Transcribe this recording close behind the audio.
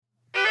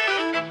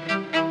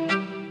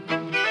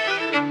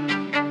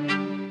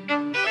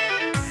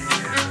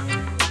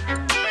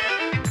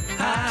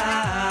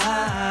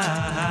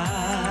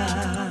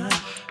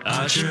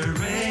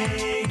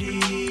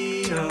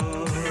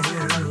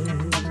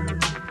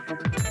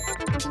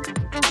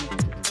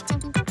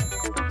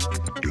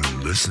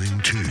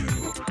listening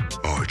to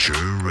Archer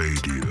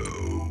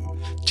Radio.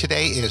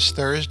 Today is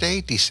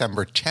Thursday,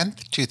 December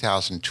 10th,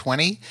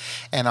 2020,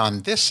 and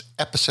on this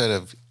episode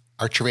of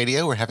Archer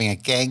Radio, we're having a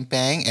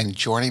gangbang, and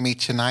joining me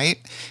tonight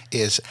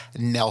is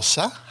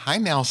Nelsa. Hi,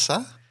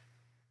 Nelsa.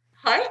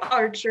 Hi,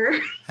 Archer.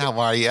 How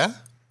are you?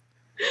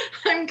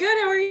 I'm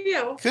good. How are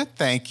you? Good,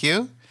 thank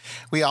you.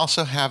 We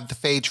also have the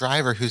Faye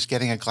Driver, who's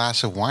getting a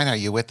glass of wine. Are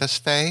you with us,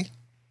 Faye?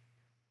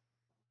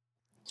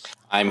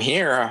 I'm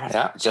here,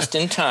 yeah, just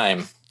in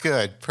time.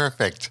 Good,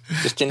 perfect.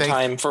 Just in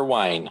time for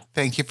wine.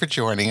 Thank you for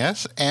joining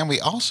us. And we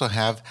also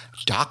have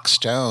Doc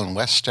Stone,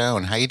 Wes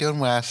Stone. How you doing,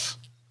 Wes?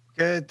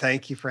 Good.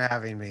 Thank you for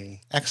having me.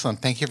 Excellent.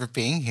 Thank you for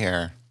being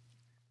here.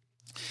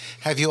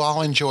 Have you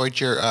all enjoyed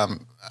your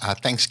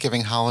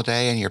Thanksgiving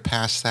holiday, and you're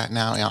past that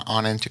now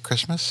on into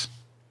Christmas?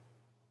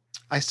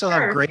 I still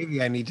have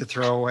gravy I need to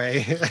throw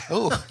away.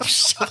 Oh, you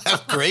still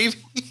have gravy?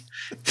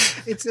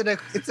 It's in a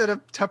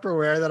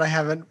Tupperware that I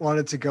haven't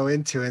wanted to go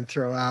into and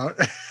throw out.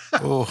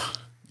 Oh,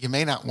 you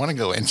may not want to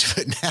go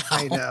into it now.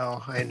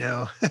 I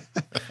know.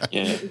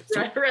 Yeah.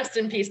 Rest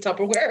in peace,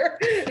 Tupperware.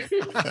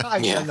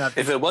 I've done that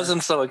before. If it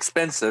wasn't so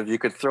expensive, you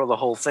could throw the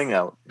whole thing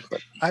out.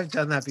 But I've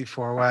done that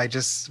before where I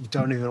just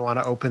don't even want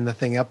to open the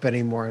thing up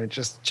anymore and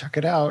just chuck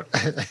it out.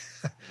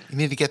 You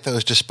need to get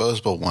those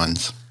disposable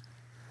ones.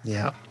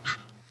 Yeah.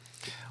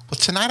 Well,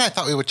 tonight I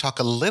thought we would talk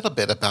a little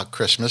bit about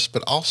Christmas,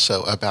 but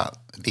also about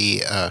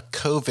the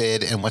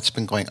COVID and what's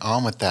been going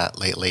on with that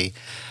lately.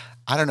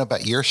 I don't know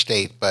about your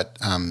state, but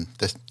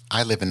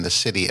I live in the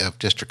city of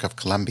District of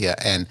Columbia,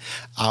 and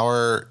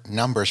our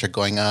numbers are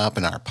going up,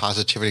 and our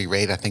positivity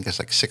rate, I think, is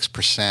like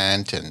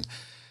 6%, and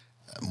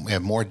we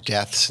have more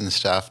deaths and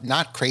stuff.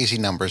 Not crazy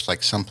numbers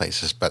like some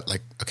places, but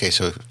like, okay,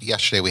 so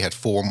yesterday we had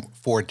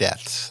four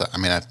deaths. I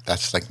mean,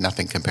 that's like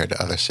nothing compared to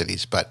other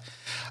cities, but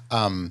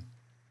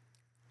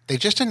they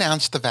just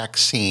announced the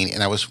vaccine,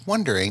 and I was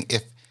wondering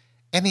if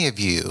any of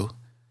you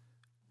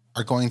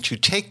are going to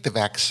take the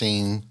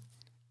vaccine,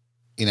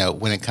 you know,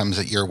 when it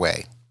comes your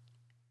way.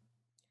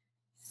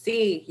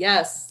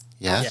 Yes.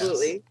 Yes?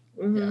 Absolutely.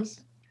 Mm-hmm.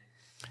 Yes.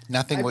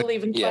 Nothing I would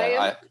believe in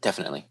science.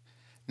 definitely.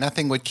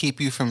 nothing would keep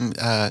you from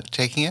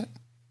taking it?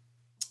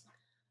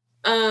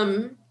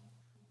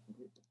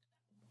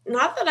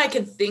 Not that I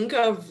could think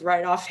of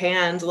right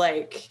offhand.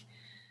 Like,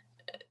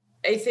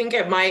 I think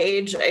at my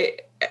age,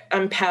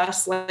 I'm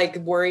past like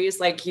worries,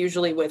 like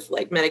usually with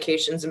like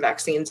medications and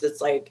vaccines, it's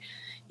like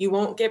you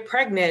won't get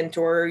pregnant,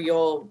 or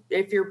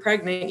if you're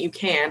pregnant, you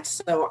can't.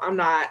 So I'm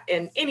not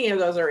in any of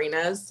those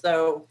arenas.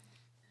 So,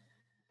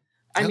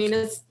 I mean,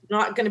 it's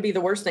not going to be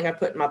the worst thing I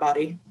put in my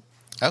body.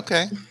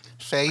 Okay.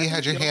 Faye, you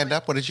had your hand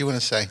up. What did you want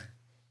to say?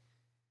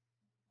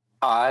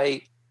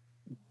 I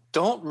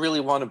don't really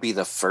want to be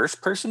the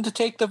first person to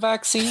take the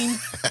vaccine,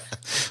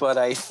 but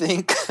I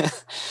think,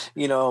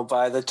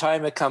 by the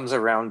time it comes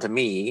around to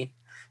me,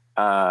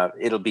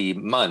 it'll be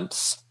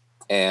months,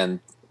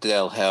 and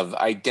they'll have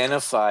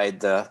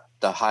identified the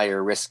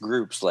higher risk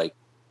groups. Like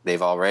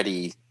they've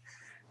already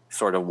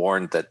sort of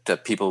warned that the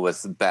people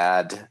with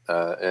bad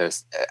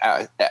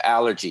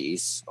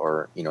allergies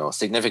or,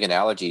 significant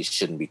allergies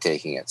shouldn't be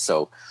taking it.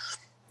 So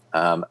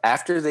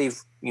after they've,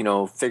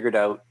 figured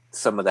out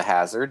some of the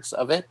hazards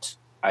of it,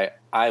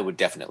 I would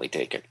definitely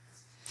take it.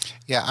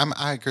 Yeah,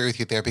 I agree with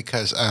you there,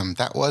 because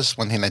that was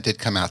one thing that did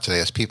come out today,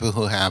 is people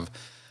who have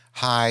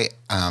high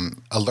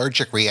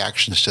allergic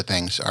reactions to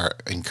things are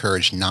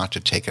encouraged not to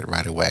take it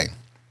right away.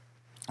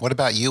 What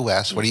about you,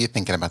 Wes? What are you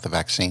thinking about the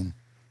vaccine?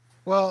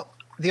 Well,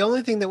 the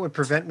only thing that would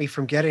prevent me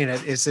from getting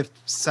it is if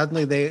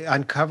suddenly they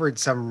uncovered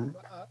some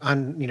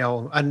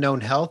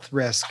unknown health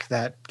risk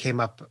that came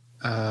up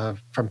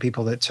from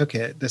people that took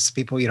it.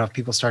 If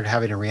people started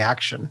having a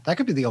reaction, that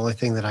could be the only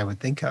thing that I would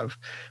think of.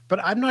 But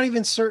I'm not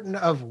even certain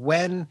of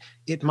when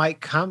it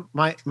might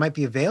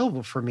be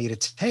available for me to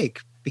take,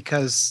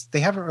 because they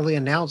haven't really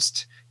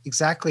announced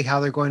exactly how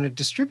they're going to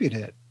distribute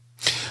it.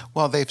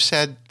 Well, they've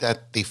said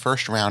that the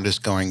first round is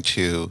going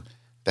to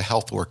the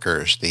health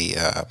workers, the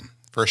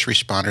first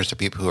responders, the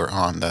people who are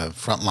on the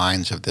front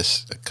lines of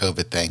this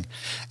COVID thing.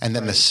 And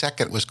then the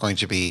second was going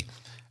to be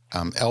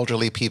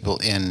elderly people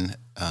in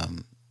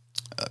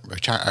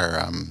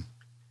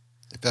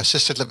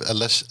assisted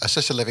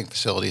living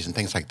facilities and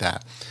things like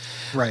that.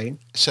 Right.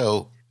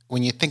 So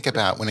when you think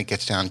about when it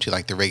gets down to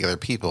like the regular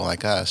people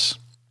like us,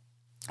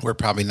 we're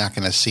probably not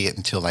going to see it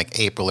until like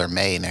April or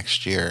May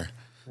next year.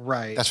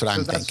 Right. That's what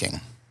I'm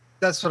thinking.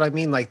 That's what I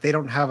mean. Like they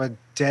don't have a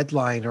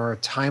deadline or a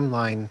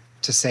timeline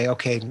to say,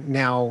 okay,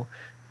 now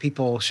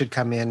people should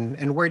come in.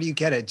 And where do you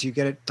get it? Do you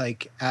get it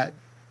like at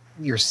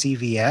your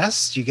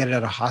CVS? Do you get it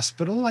at a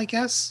hospital, I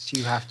guess? Do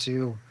you have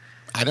to?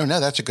 I don't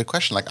know. That's a good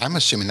question. Like I'm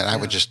assuming that I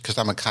would just, because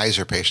I'm a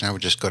Kaiser patient, I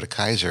would just go to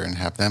Kaiser and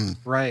have them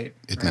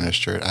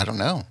administer it. I don't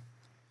know.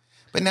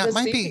 But now it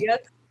might be.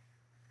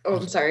 Oh,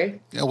 I'm sorry.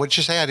 What'd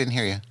you say? I didn't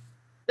hear you.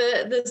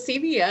 The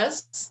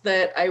CVS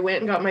that I went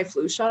and got my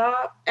flu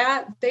shot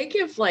at, they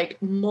give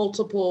like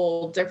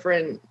multiple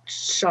different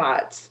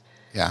shots.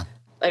 Yeah.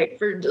 I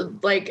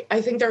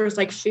think there was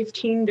like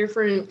 15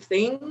 different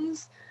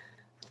things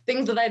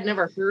that I'd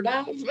never heard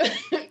of.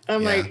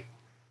 I'm like,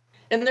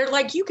 And they're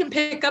like, you can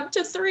pick up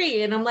to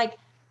 3. And I'm like,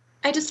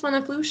 I just want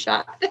a flu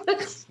shot.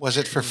 Was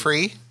it for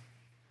free?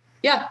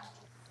 Yeah.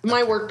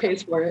 My work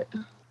pays for it.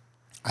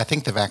 I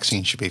think the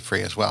vaccine should be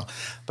free as well.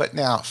 But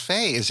now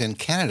Faye is in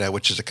Canada,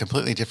 which is a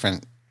completely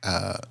different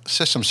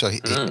system. So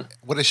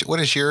what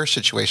is your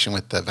situation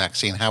with the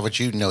vaccine? How would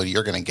you know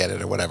you're going to get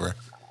it or whatever?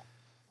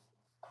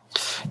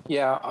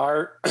 Yeah,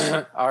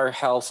 our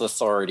health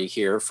authority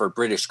here for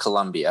British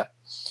Columbia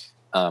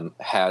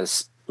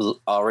has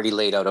already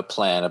laid out a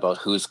plan about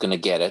who's going to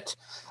get it.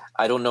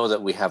 I don't know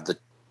that we have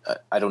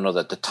I don't know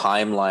that the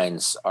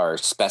timelines are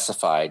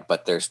specified,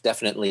 but there's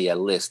definitely a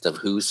list of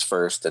who's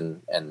first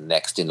and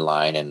next in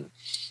line,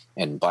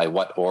 and by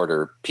what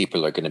order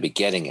people are going to be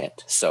getting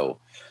it. So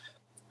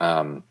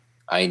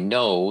I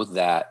know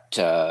that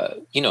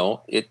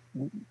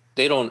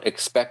they don't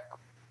expect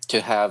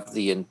to have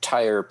the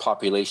entire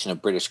population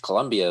of British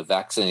Columbia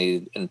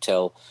vaccinated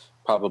until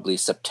probably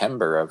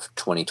September of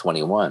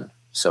 2021.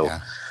 So,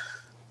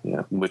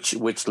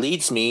 which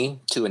leads me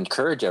to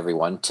encourage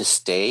everyone to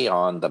stay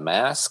on the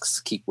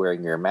masks, keep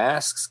wearing your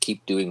masks,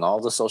 keep doing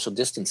all the social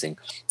distancing.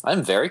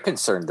 I'm very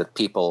concerned that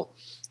people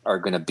are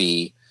going to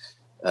be,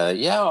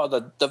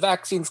 the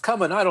vaccine's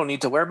coming. I don't need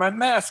to wear my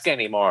mask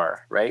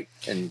anymore, right?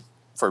 And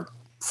for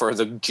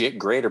the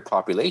greater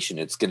population,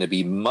 it's going to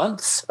be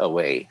months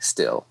away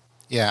still.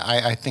 Yeah,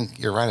 I think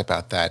you're right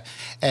about that.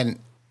 And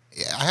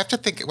I have to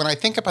think, when I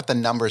think about the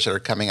numbers that are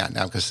coming out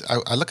now, because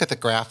I look at the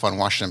graph on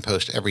Washington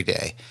Post every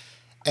day,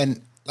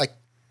 and like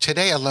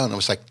today alone, it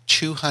was like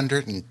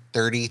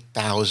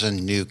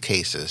 230,000 new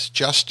cases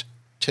just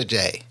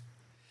today.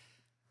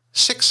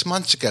 6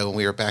 months ago, when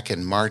we were back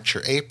in March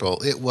or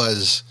April, it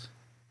was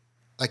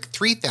like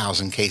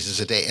 3,000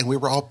 cases a day, and we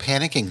were all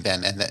panicking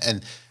then.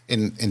 And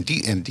in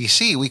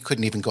D.C., we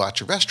couldn't even go out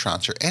to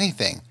restaurants or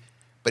anything.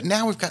 But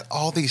now we've got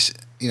all these,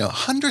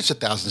 hundreds of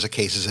thousands of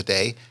cases a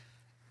day,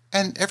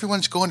 and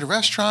everyone's going to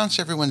restaurants,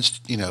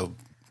 everyone's,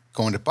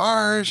 going to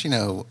bars,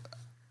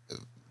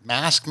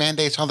 mask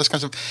mandates, all this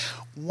kind of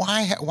stuff.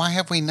 Why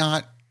have we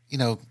not,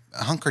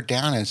 hunkered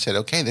down and said,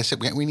 okay,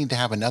 we need to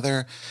have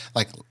another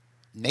like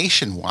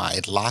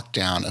nationwide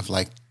lockdown of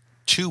like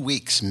 2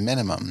 weeks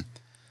minimum,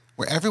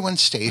 where everyone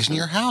stays in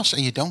your house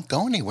and you don't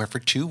go anywhere for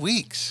 2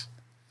 weeks?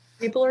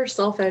 People are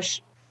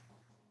selfish.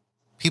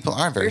 People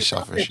are very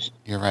selfish.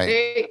 You're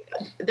right.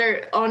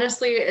 They're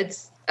honestly,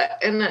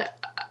 and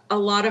a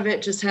lot of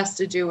it just has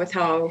to do with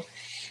how,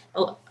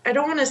 I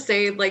don't want to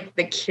say like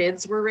the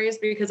kids were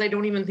raised, because I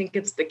don't even think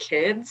it's the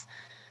kids.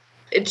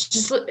 It's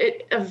just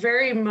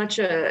very much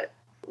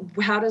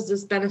how does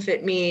this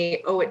benefit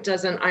me? Oh, it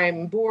doesn't.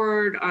 I'm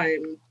bored. I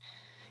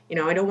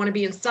don't want to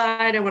be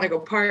inside. I want to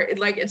go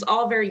it's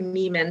all very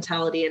me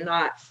mentality and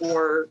not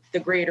for the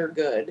greater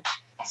good.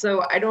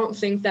 So I don't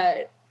think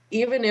that,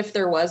 even if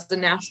there was the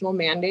national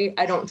mandate,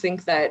 I don't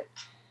think that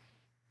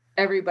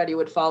everybody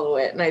would follow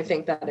it. And I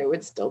think that it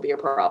would still be a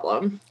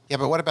problem. Yeah,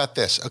 but what about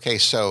this? Okay,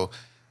 so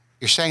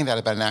you're saying that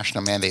about a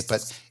national mandate,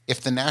 but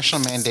if the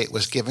national mandate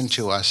was given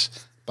to us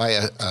by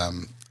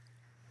an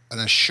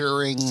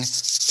assuring,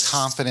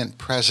 confident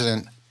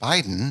President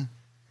Biden,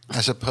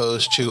 as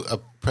opposed to a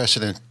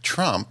President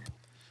Trump,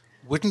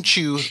 wouldn't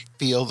you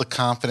feel the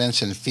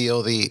confidence and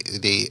feel the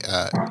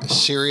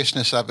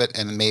seriousness of it,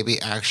 and maybe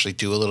actually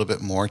do a little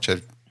bit more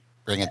to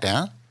bring it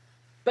down?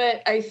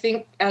 But I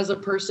think as a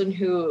person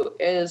who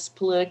is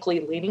politically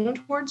leaning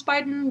towards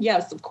Biden,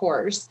 yes, of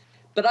course.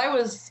 But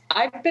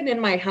I've been in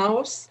my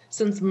house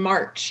since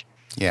March.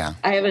 Yeah.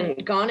 I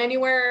haven't gone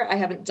anywhere. I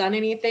haven't done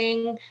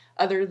anything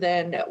other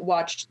than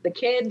watched the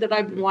kid that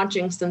I've been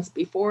watching since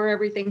before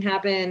everything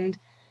happened.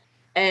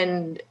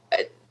 And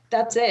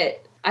that's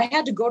it. I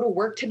had to go to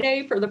work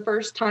today for the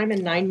first time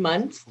in 9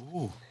 months.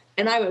 Ooh.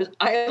 And I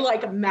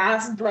like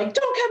masked, like,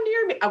 don't come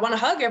near me. I want to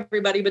hug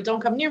everybody, but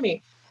don't come near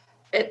me.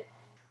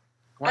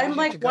 I'm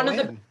like one of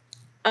the,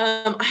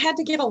 I had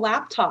to get a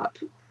laptop.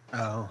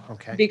 Oh,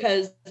 okay.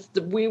 Because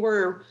we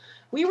were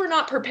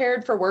not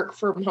prepared for work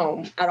from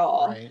home at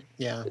all. Right.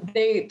 Yeah.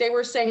 They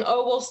were saying,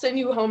 oh, we'll send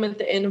you home at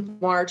the end of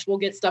March. We'll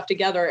get stuff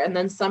together. And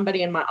then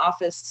somebody in my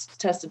office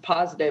tested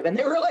positive, and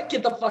they were like,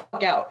 get the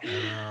fuck out.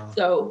 Oh.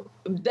 So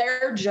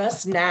they're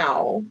just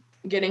now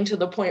getting to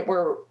the point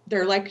where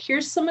they're like,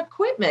 here's some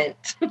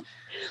equipment.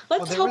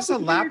 There was a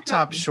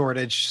laptop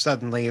shortage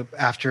suddenly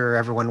after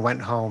everyone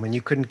went home, and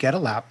you couldn't get a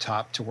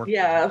laptop to work.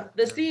 Yeah,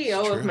 the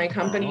CEO of my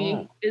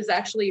company is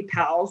actually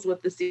pals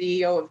with the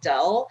CEO of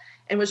Dell,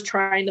 and was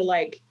trying to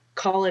like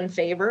call in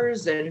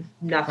favors and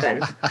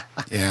nothing.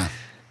 Yeah.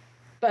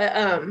 But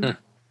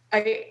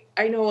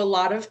I know a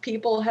lot of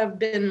people have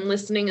been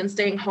listening and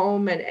staying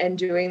home and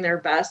doing their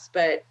best,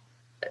 but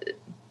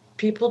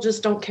people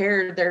just don't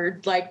care.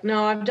 They're like,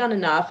 no, I've done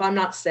enough. I'm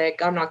not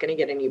sick. I'm not going to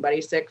get anybody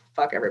sick.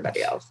 Fuck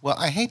everybody else. Well,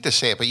 I hate to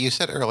say it, but you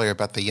said earlier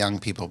about the young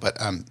people,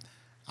 but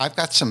I've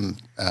got some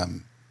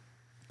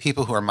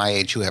people who are my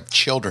age who have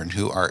children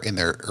who are in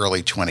their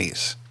early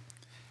 20s.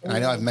 And I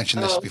know I've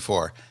mentioned this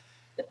before.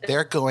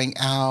 They're going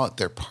out,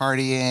 they're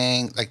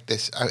partying like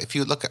this. If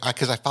you look,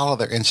 because I follow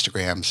their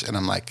Instagrams, and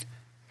I'm like,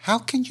 How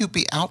can you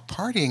be out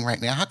partying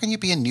right now? How can you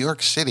be in New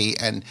York City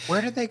and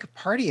Where did they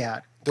party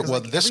at? 'Cause,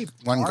 well, like, this every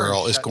one bar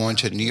girl is shut going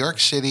down. to New York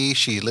City.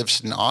 She lives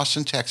in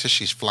Austin, Texas.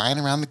 She's flying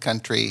around the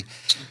country.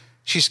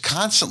 She's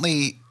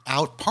constantly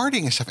out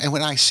partying and stuff. And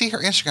when I see her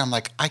Instagram, I'm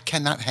like, I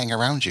cannot hang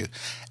around you.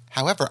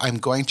 However, I'm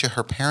going to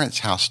her parents'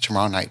 house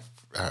tomorrow night,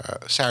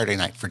 Saturday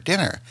night for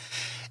dinner.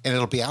 And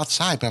it'll be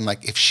outside. But I'm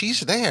like, if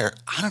she's there,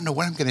 I don't know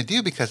what I'm going to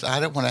do because I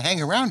don't want to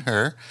hang around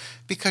her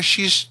because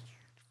she's,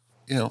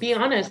 Be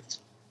honest.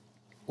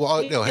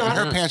 Well, no, her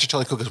honest. parents are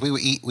totally cool because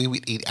we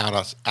would eat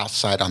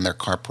outside on their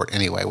carport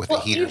anyway with the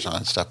heaters on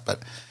and stuff.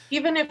 But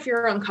Even if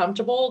you're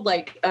uncomfortable,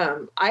 like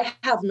I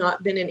have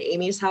not been in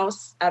Amy's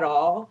house at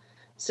all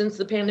since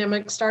the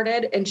pandemic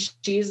started, and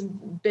she's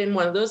been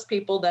one of those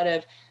people that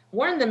have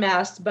worn the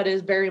mask but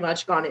has very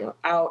much gone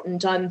out and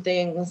done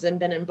things and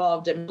been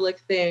involved in public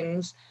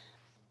things.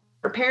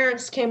 Her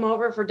parents came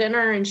over for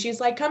dinner and she's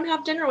like, come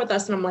have dinner with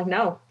us. And I'm like,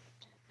 no,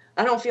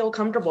 I don't feel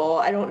comfortable.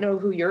 I don't know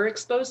who you're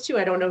exposed to.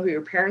 I don't know who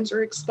your parents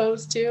are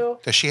exposed to.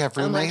 does she have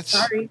I'm like, roommates?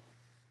 sorry.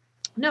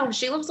 No,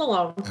 she lives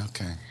alone.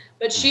 Okay.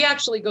 But she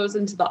actually goes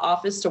into the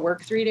office to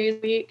work 3 days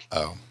a week.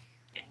 Oh,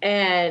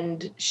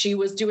 And she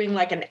was doing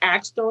like an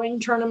axe throwing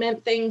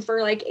tournament thing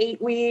for like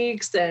 8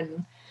 weeks.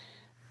 And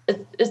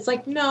it's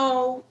like,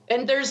 no.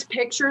 And there's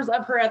pictures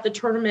of her at the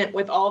tournament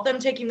with all of them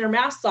taking their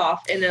masks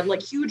off and a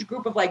like huge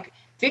group of like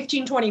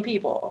 15, 20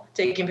 people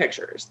taking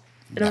pictures.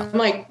 And No. I'm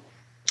like,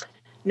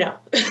 no.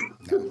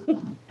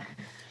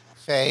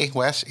 Faye,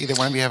 Wes, either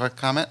one of you have a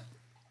comment?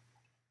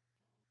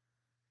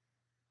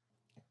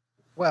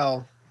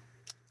 Well,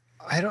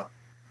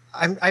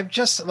 I'm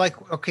just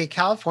like, okay,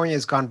 California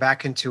has gone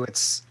back into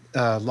its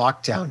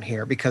lockdown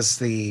here because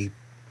the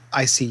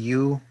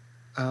ICU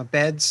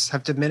beds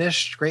have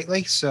diminished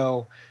greatly.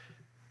 So,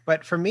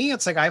 but for me,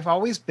 it's like I've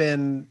always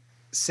been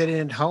sitting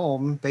at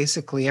home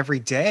basically every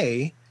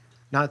day,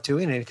 not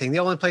doing anything. The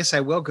only place I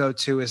will go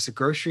to is the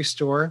grocery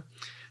store.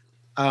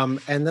 And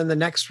then the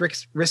next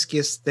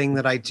riskiest thing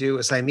that I do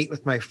is I meet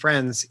with my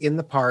friends in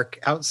the park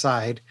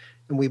outside,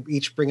 and we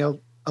each bring a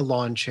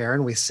lawn chair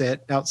and we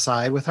sit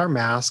outside with our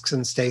masks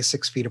and stay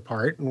 6 feet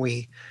apart, and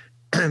we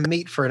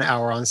meet for an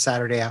hour on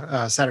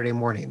Saturday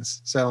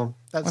mornings. So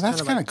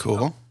that's kind of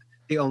cool.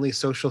 The only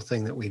social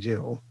thing that we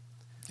do.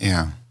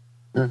 Yeah.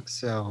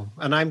 So,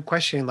 and I'm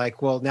questioning,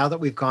 like, well, now that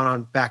we've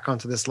gone back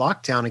onto this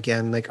lockdown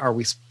again, like, are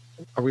we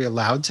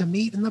allowed to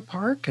meet in the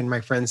park? And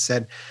my friend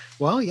said,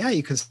 well, yeah,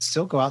 you can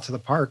still go out to the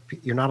park.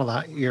 You're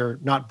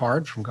not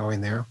barred from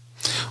going there.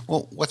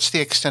 Well, what's the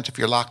extent of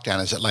your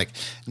lockdown? Is it like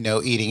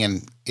no eating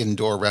in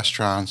indoor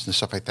restaurants and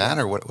stuff like that?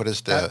 Or what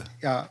is the...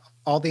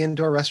 all the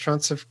indoor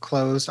restaurants have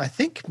closed. I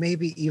think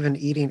maybe even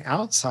eating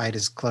outside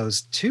is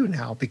closed too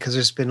now, because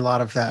there's been a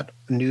lot of that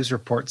news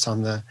reports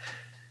on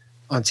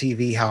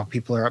TV, how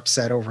people are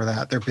upset over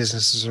that. Their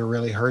businesses are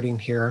really hurting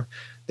here.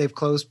 They've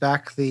closed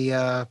back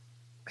the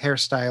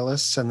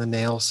hairstylists and the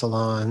nail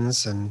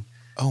salons. And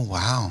Oh,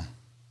 wow.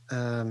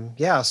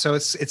 yeah, so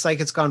it's like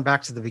it's gone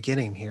back to the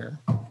beginning here.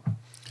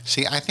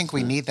 See, I think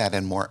we need that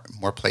in more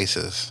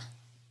places.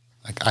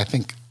 Like, I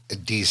think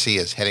DC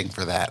is heading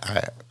for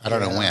that. I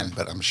don't know when,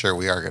 but I'm sure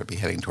we are going to be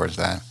heading towards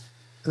that.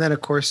 And then,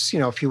 of course,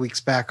 a few weeks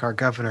back, our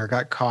governor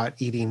got caught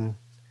eating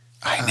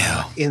I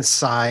know.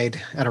 inside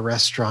at a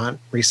restaurant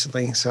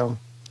recently. So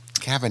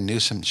Gavin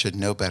Newsom should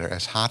know better.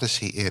 As hot as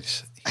he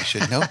is, he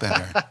should know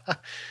better.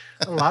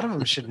 a lot of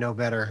them should know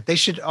better. They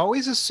should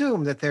always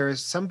assume that there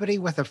is somebody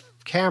with a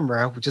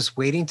camera just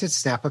waiting to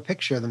snap a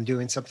picture of them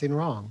doing something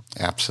wrong.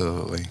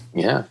 Absolutely.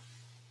 Yeah.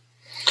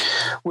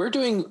 We're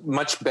doing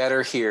much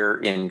better here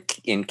in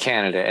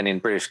Canada and in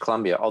British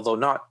Columbia, although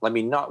not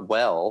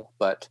well,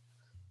 but,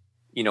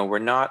 we're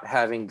not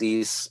having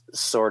these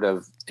sort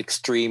of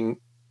extreme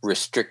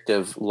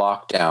restrictive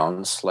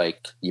lockdowns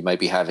like you might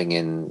be having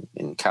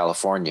in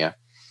California.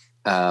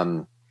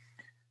 But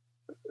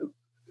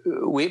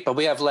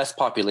we have less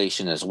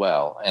population as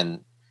well.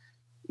 And,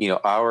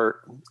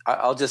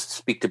 I'll just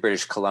speak to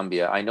British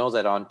Columbia. I know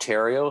that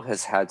Ontario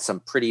has had some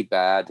pretty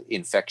bad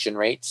infection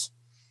rates.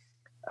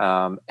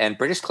 And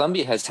British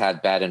Columbia has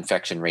had bad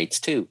infection rates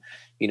too.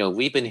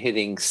 We've been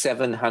hitting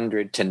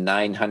 700 to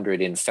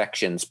 900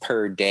 infections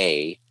per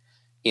day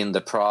in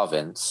the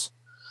province.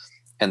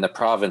 And the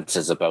province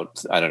is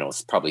about, I don't know,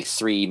 it's probably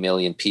 3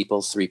 million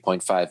people,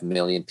 3.5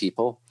 million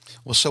people.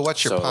 Well, so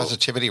what's your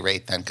positivity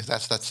rate then? Because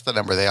that's the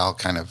number they all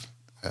kind of.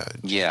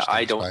 Yeah,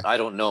 I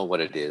don't know what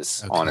it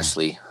is,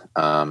 honestly.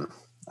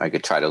 I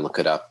could try to look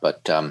it up,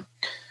 but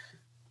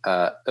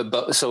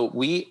so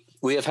we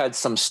have had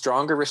some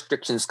stronger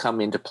restrictions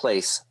come into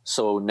place.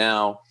 So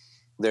now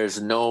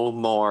there's no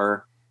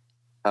more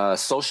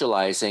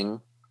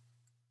socializing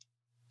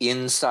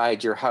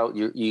inside your house.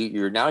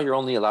 You're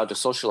only allowed to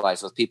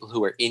socialize with people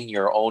who are in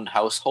your own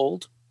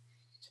household.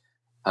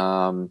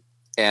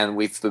 And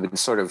we've been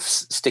sort of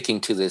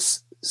sticking to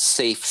this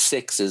safe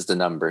 6 is the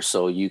number.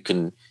 So you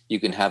can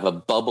have a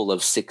bubble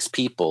of 6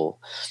 people.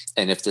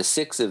 And if the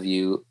 6 of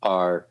you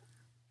are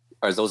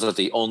those are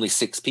the only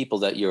 6 people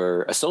that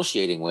you're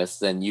associating with,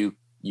 then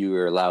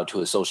you're allowed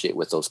to associate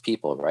with those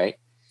people. Right.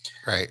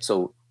 Right.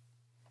 So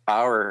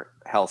our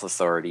health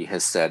authority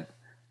has said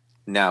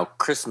now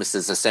Christmas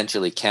is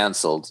essentially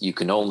canceled. You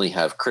can only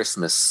have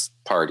Christmas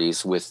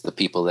parties with the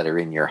people that are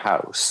in your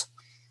house.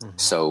 Mm-hmm.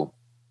 So,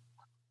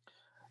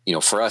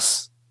 for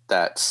us,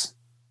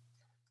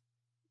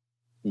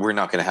 we're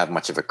not going to have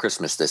much of a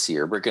Christmas this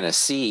year. We're going to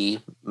see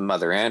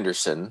Mother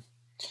Anderson,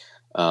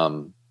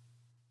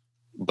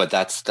 but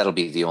that'll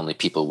be the only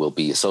people we'll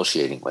be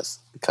associating with,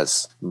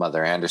 because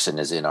Mother Anderson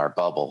is in our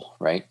bubble,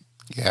 right?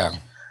 Yeah.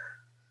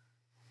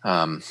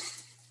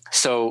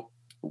 So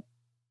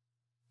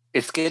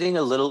it's getting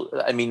a little,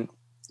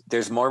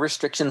 there's more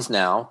restrictions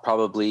now,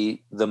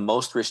 probably the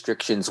most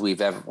restrictions we've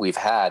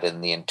had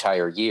in the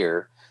entire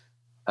year.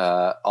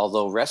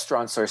 Although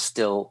restaurants are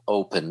still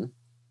open,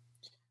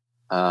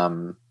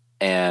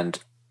 and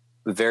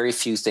very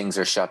few things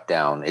are shut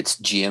down. It's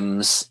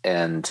gyms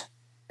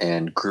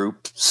and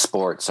group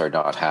sports are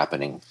not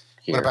happening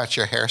here. What about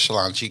your hair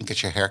salons? You can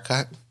get your hair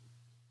cut?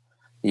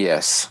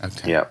 Yes.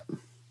 Okay. Yep.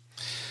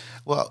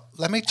 Well,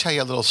 let me tell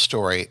you a little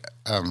story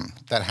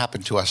that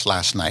happened to us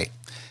last night.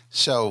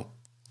 So,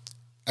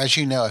 as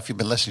you know, if you've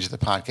been listening to the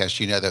podcast,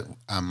 you know that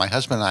my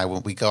husband and I,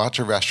 when we go out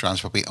to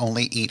restaurants, but we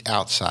only eat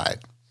outside.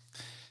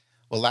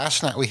 Well,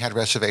 last night we had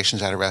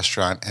reservations at a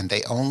restaurant, and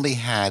they only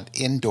had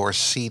indoor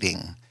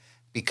seating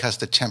because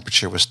the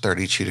temperature was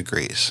 32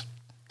 degrees.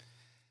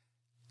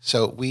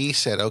 So we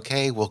said,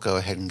 okay, we'll go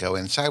ahead and go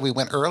inside. We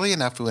went early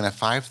enough. We went at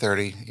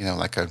 5:30,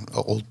 like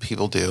old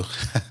people do.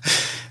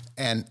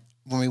 And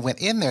when we went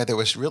in there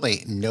was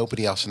really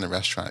nobody else in the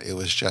restaurant. It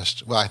was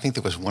just, I think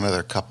there was one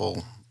other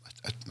couple,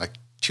 like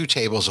 2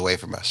 tables away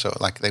from us. So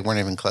like they weren't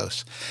even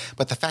close.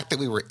 But the fact that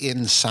we were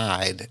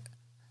inside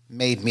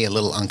made me a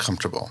little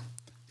uncomfortable.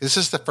 This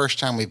is the first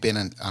time we've been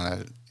in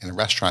a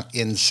restaurant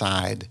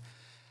inside.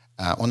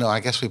 No,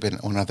 I guess we've been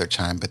one other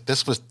time, but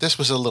this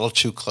was a little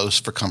too close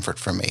for comfort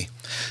for me.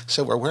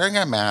 So we're wearing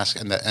our mask,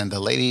 and the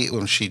lady,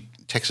 when she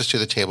takes us to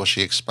the table,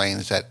 she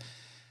explains that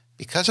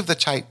because of the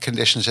tight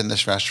conditions in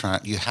this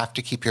restaurant, you have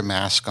to keep your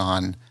mask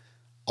on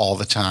all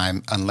the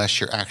time unless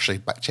you're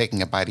actually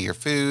taking a bite of your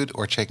food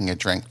or taking a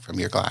drink from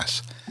your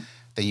glass.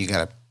 Then you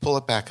got to pull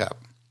it back up.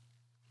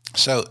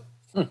 So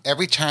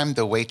every time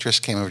the waitress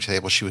came over to the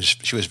table, she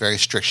was very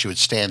strict. She would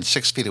stand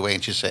 6 feet away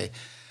and she'd say,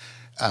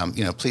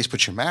 please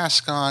put your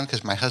mask on,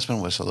 because my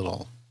husband was a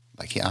little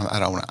like, I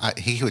don't want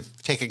to. He would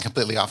take it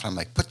completely off, and I'm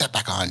like, put that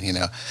back on,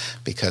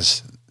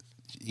 because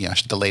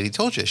the lady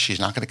told you she's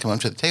not going to come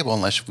up to the table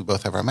unless we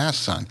both have our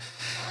masks on.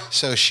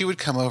 So she would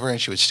come over and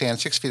she would stand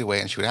 6 feet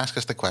away and she would ask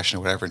us the question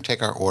or whatever and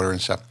take our order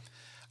and stuff.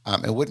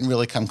 It wouldn't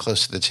really come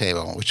close to the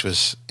table, which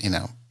was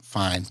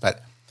fine.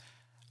 But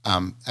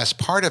as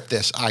part of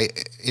this,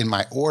 in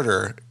my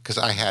order, because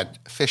I had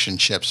fish and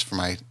chips for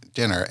my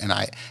dinner,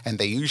 and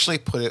they usually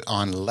put it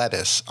on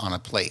lettuce on a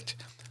plate.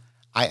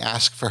 I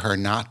asked for her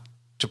not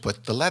to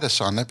put the lettuce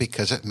on there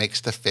because it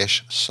makes the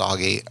fish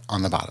soggy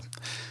on the bottom.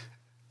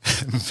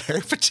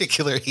 Very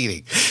particular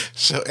eating.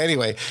 So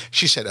anyway,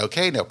 she said,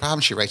 okay, no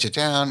problem. She writes it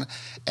down.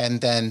 And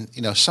then,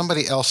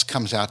 somebody else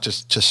comes out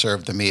to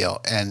serve the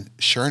meal. And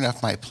sure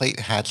enough, my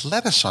plate had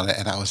lettuce on it.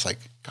 And I was like,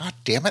 God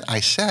damn it.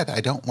 I said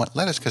I don't want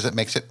lettuce because it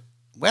makes it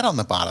wet on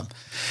the bottom.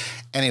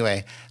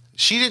 Anyway,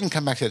 she didn't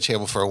come back to the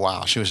table for a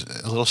while. She was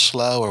a little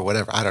slow or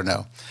whatever. I don't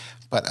know.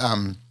 But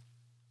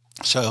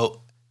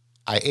so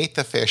I ate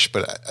the fish,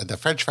 but the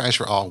French fries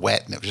were all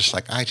wet. And it was just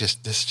like,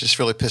 this just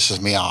really pisses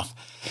me off.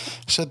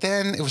 So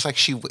then it was like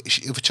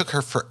it took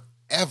her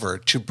forever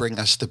to bring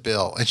us the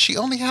bill. And she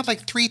only had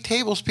like 3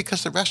 tables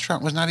because the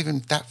restaurant was not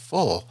even that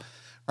full,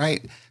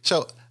 right?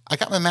 So I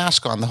got my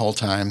mask on the whole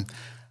time.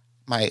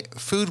 My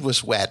food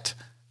was wet.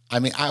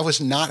 I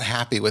was not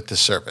happy with the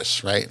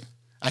service, right?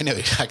 I know.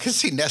 I can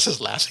see Nessa's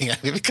laughing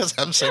at me because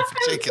I'm so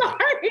particular. I'm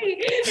sorry.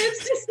 It's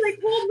just like,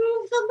 we'll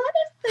move the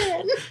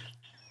lettuce then.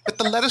 But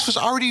the lettuce was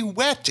already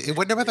wet. It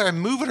wouldn't matter whether I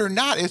move it or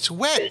not. It's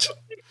wet.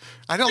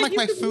 I don't like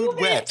my food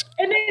wet.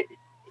 And then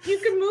you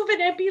can move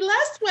it and be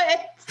less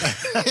wet.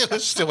 It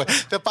was still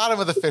wet. The bottom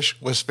of the fish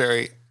was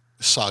very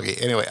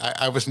soggy. Anyway,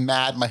 I was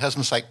mad. My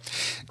husband's like,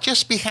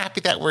 just be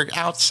happy that we're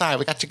outside.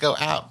 We got to go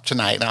out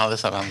tonight and all this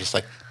stuff. I'm just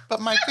like, but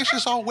my fish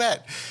is all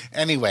wet.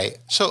 Anyway,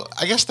 so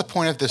I guess the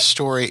point of this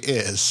story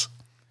is,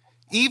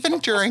 even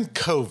during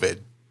COVID,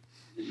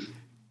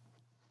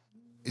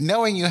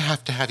 knowing you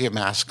have to have your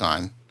mask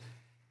on,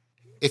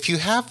 if you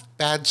have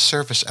bad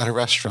service at a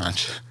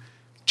restaurant,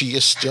 do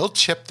you still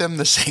tip them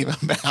the same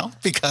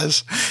amount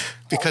because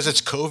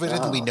it's COVID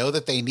and we know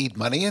that they need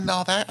money and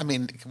all that?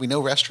 We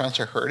know restaurants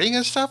are hurting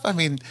and stuff. I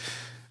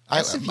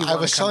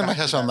was telling my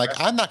husband, I'm like,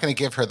 I'm not going to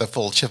give her the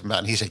full tip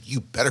amount. And he said,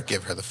 you better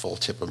give her the full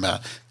tip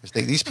amount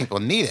because these people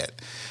need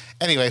it.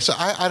 Anyway, so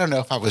I don't know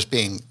if I was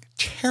being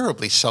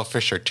terribly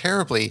selfish or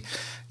terribly,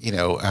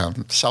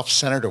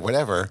 self-centered or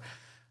whatever,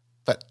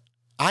 but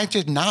I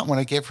did not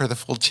want to give her the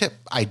full tip.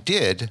 I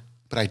did,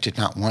 but I did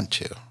not want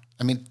to.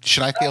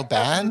 Should I feel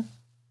bad?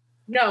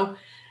 No.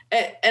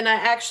 And I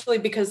actually,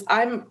 because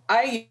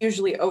I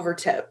usually over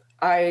tip.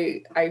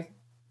 I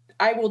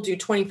will do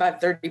 25,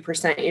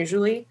 30%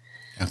 usually.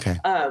 Okay.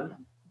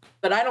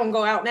 but I don't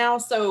go out now.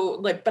 So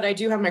like, but I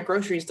do have my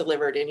groceries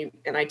delivered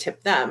and I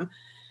tip them.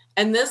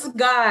 And this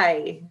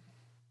guy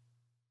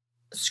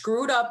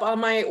screwed up on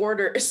my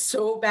order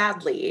so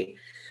badly.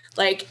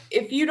 Like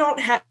if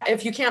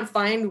you can't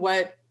find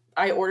what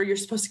I order, you're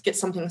supposed to get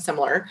something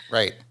similar.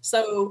 Right.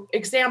 So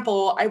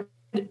example, I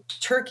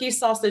turkey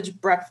sausage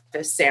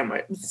breakfast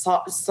sandwich,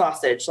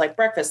 sausage, like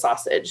breakfast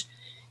sausage.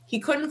 He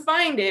couldn't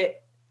find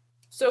it.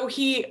 So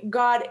he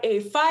got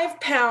a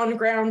 5-pound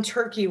ground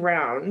turkey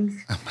round.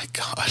 Oh my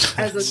God.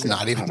 It's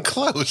not even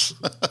close.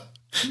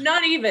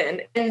 Not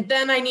even. And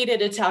then I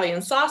needed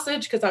Italian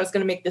sausage because I was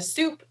going to make the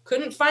soup.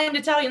 Couldn't find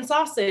Italian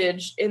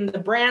sausage in the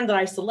brand that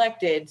I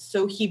selected.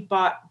 So he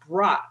bought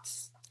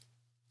brats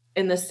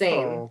in the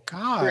same. Oh,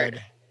 God.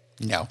 brand.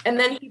 No. And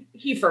then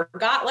he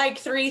forgot like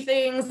 3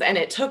 things and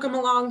it took him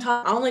a long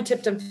time. I only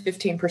tipped him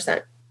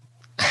 15%.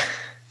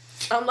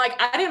 I'm like,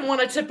 I didn't want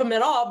to tip him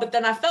at all, but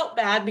then I felt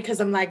bad because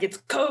I'm like, it's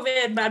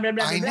COVID, blah, blah,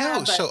 blah, I blah, know.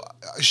 but So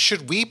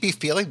should we be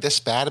feeling this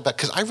bad about,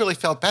 because I really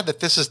felt bad that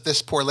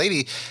this poor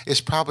lady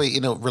is probably,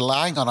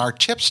 relying on our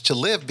tips to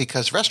live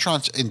because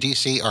restaurants in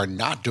DC are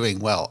not doing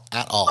well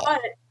at all.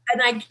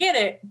 and I get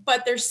it,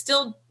 but there's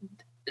still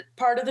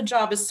part of the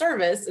job is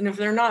service. And if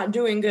they're not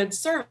doing good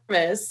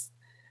service,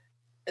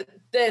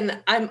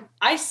 then I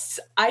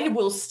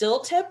will still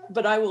tip,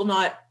 but I will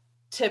not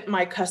tip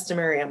my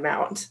customary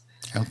amount.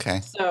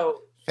 Okay.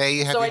 So Faye,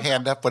 you have your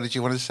hand up. What did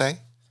you want to say?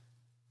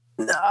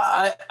 No,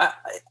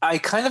 I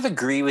kind of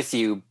agree with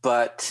you,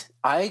 but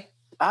I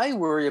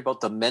worry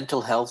about the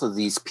mental health of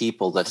these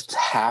people that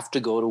have to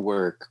go to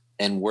work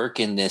and work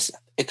in this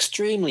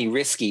extremely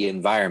risky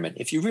environment.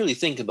 If you really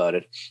think about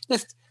it,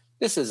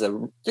 this is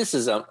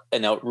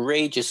an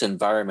outrageous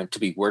environment to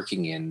be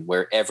working in,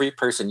 where every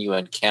person you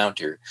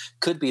encounter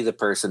could be the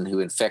person who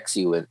infects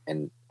you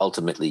and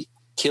ultimately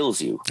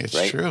kills you. It's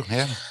right? true.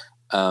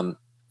 Yeah.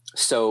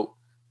 So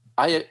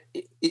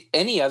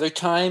any other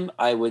time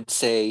I would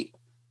say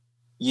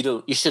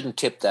you shouldn't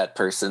tip that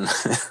person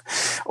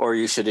or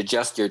you should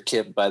adjust your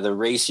tip by the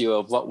ratio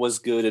of what was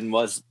good and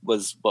what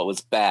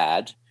was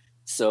bad.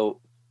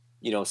 So,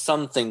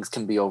 some things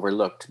can be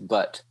overlooked,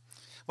 but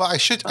well, I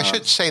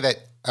should say that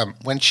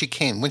when she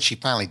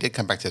finally did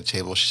come back to the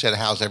table, she said,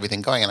 "How's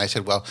everything going?" And I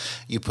said, "Well,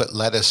 you put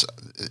lettuce,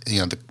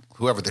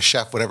 whoever the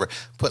chef, whatever,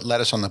 put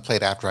lettuce on the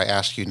plate after I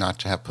asked you not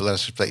to have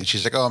lettuce on the plate." And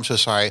she's like, "Oh, I'm so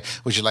sorry.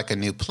 Would you like a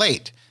new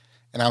plate?"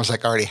 And I was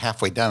like already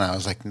halfway done. I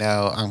was like,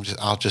 "No,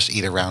 I'll just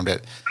eat around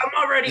it." I'm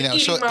already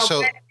eating my wet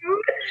food.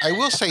 I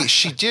will say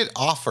she did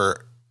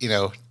offer,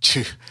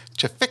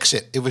 to fix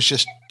it. It was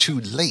just too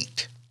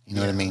late. You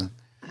know what I mean?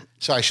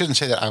 So I shouldn't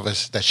say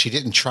that she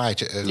didn't try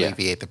to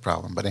alleviate the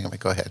problem. But anyway,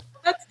 go ahead.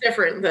 That's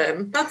different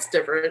then. That's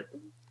different.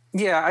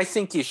 Yeah, I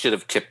think you should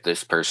have tipped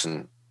this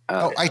person.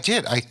 I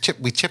did.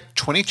 We tipped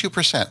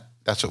 22%.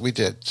 That's what we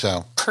did.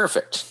 So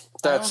perfect.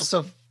 I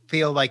also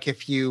feel like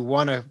if you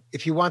want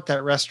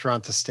that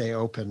restaurant to stay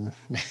open,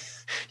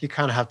 you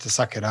kind of have to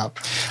suck it up.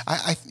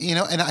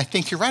 And I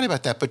think you're right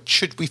about that. But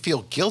should we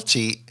feel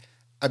guilty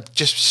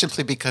just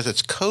simply because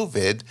it's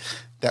COVID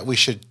that we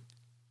should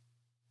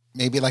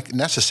maybe, like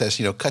Nessa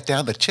says, cut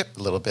down the tip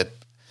a little bit?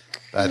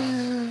 But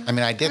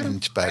I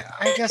didn't. But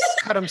I guess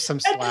cut them some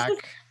slack.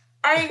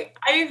 I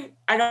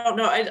don't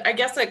know. I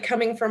guess like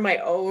coming from my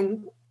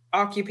own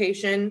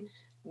occupation,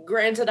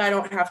 granted, I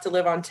don't have to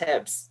live on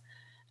tips.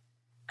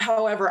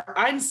 However,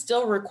 I'm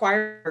still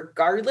required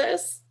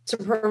regardless to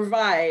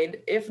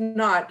provide, if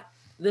not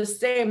the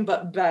same,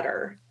 but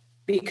better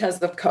because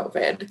of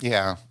COVID.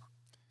 Yeah.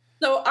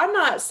 So I'm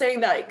not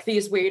saying that like,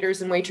 these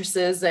waiters and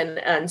waitresses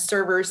and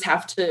servers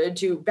have to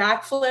do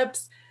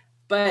backflips,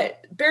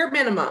 but bare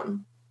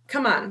minimum,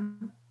 come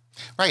on.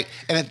 Right.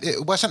 And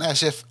it wasn't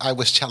as if I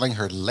was telling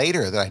her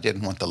later that I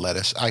didn't want the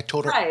lettuce. I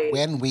told her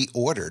when we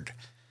ordered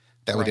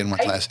that we didn't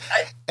want the lettuce.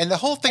 And the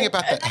whole thing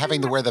about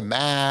having to wear the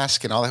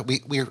mask and all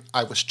that,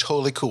 I was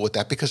totally cool with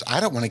that because I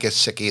don't want to get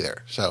sick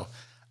either. So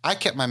I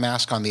kept my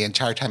mask on the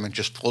entire time and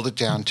just pulled it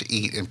down to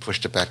eat and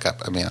pushed it back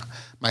up.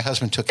 My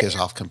husband took his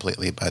off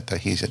completely, but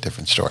he's a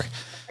different story.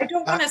 I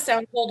don't want to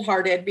sound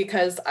cold-hearted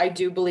because I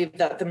do believe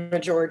that the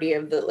majority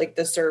of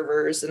the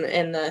servers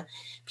and the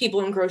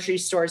people in grocery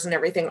stores and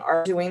everything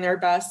are doing their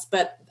best,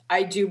 but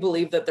I do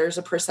believe that there's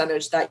a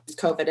percentage that use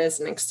COVID as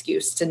an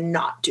excuse to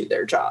not do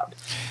their job.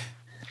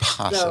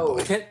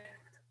 Possibly.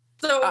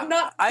 So I'm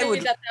not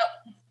saying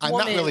I'm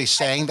not really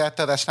saying that,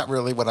 though. That's not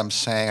really what I'm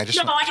saying.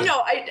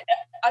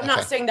 I'm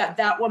not saying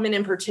that woman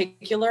in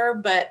particular,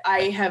 but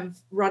I have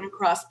run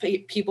across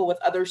people with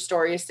other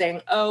stories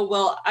saying, "Oh,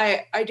 well,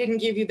 I didn't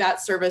give you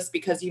that service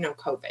because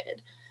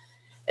COVID."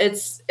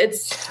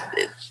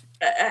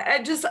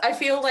 I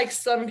feel like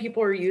some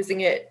people are using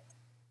it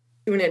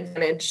to an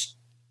advantage.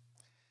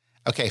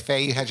 Okay,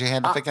 Faye, you had your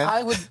hand up again.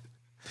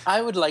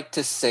 I would like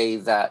to say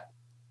that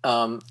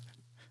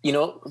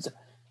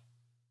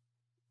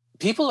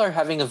people are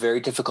having a very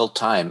difficult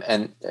time,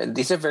 and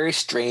these are very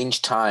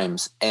strange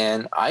times.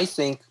 And I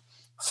think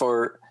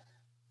for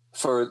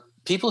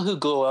people who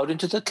go out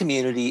into the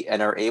community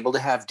and are able to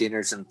have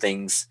dinners and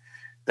things,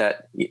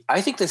 that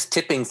I think this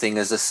tipping thing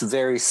is a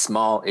very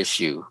small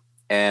issue.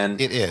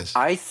 And It is.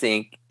 I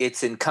think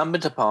it's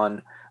incumbent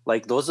upon,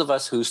 like, those of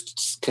us who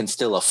can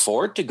still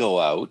afford to go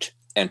out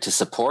and to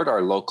support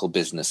our local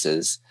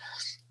businesses.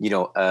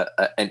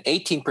 An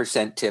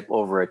 18% tip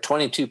over a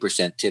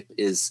 22% tip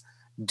is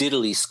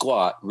diddly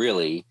squat,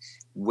 really,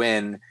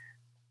 when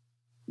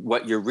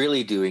what you're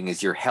really doing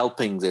is you're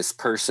helping this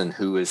person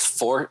who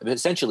is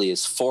essentially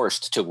is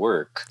forced to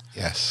work.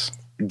 Yes.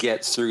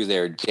 Get through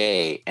their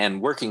day and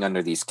working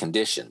under these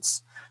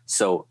conditions.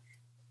 So,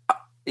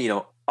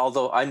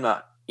 although I'm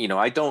not,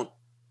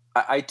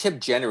 I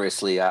tip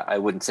generously. I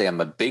wouldn't say I'm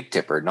a big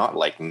tipper, not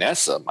like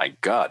Nessa, my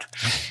God,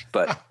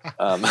 but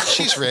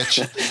she's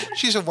rich.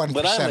 She's a 1%.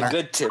 But I'm a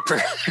good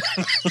tipper.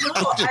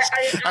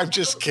 I'm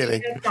just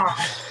kidding.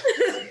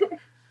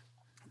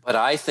 But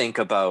I think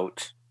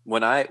about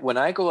when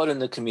I go out in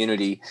the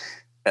community,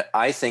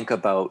 I think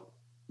about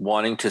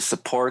wanting to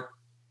support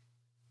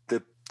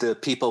the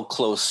people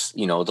close,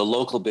 the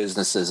local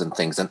businesses and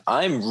things. And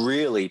I'm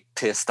really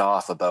pissed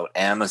off about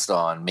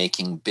Amazon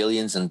making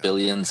billions and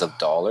billions of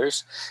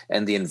dollars.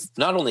 And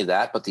not only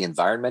that, but the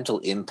environmental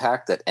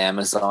impact that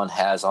Amazon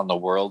has on the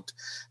world.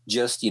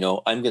 Just,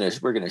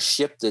 we're going to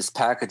ship this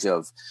package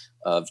of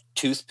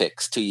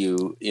toothpicks to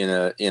you in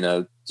an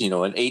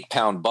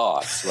 8-pound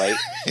box, right?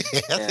 Yeah,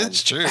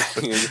 that's true.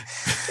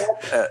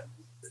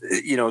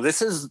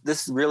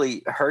 This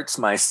really hurts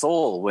my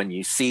soul when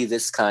you see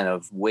this kind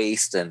of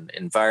waste and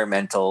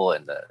environmental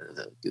and the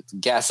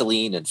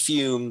gasoline and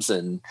fumes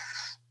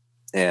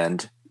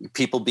and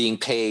people being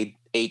paid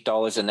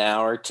 $8 an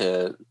hour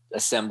to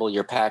assemble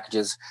your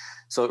packages.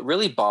 So it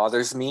really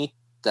bothers me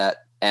that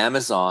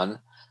Amazon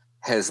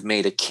has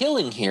made a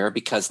killing here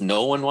because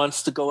no one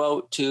wants to go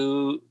out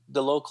to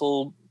the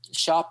local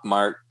shop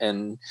mart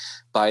and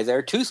buy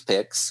their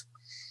toothpicks.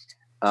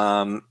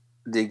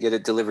 They get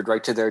it delivered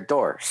right to their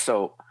door.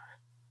 So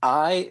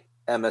I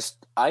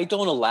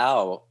don't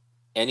allow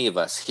any of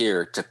us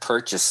here to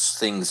purchase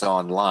things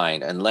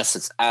online unless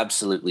it's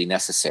absolutely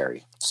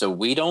necessary. So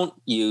we don't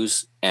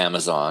use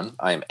Amazon.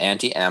 I'm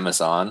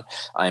anti-Amazon.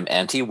 I'm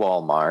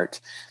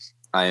anti-Walmart.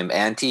 I'm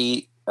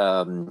anti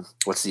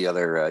what's the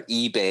other,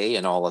 eBay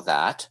and all of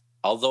that.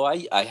 Although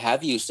I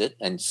have used it,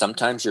 and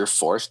sometimes you're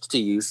forced to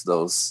use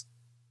those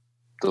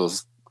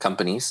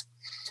companies,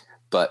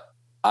 but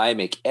I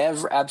make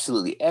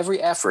absolutely every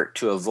effort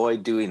to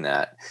avoid doing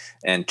that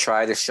and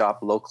try to shop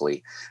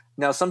locally.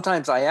 Now,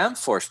 sometimes I am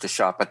forced to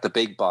shop at the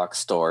big box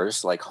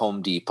stores like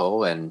Home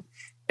Depot and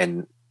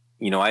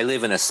I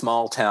live in a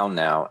small town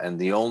now, and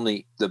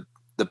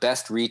the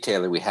best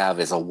retailer we have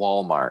is a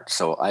Walmart.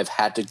 So I've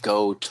had to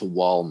go to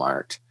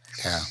Walmart.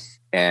 Yeah.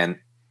 And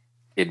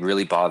it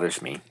really bothers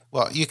me.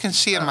 Well, you can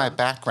see in my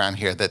background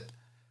here that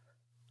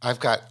I've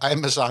got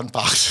Amazon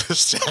boxes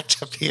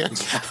stacked up here,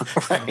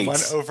 right. One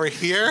over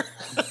here,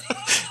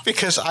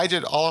 because I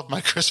did all of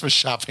my Christmas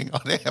shopping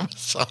on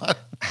Amazon.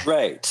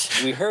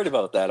 Right. We heard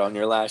about that on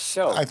your last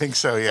show. I think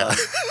so, yeah.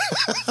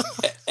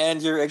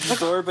 And your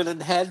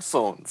exorbitant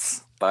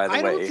headphones, by the way.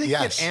 I don't think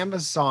that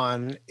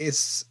Amazon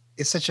is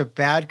such a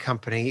bad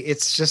company.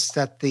 It's just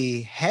that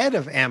the head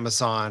of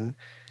Amazon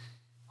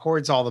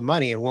hoards all the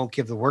money and won't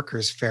give the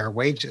workers fair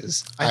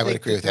wages. I would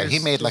agree with that. He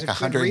made like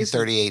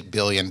 $138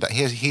 billion.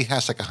 He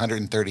has like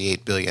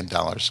 $138 billion,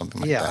 something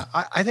like that.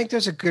 Yeah, I think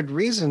there's a good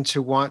reason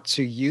to want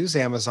to use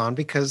Amazon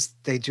because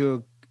they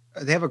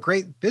have a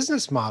great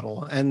business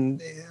model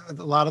and a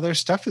lot of their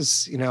stuff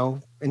is,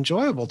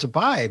 enjoyable to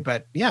buy.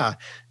 But yeah,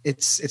 it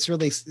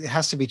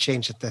has to be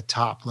changed at the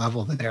top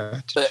level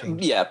there. But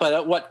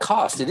at what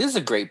cost? It is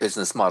a great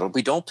business model.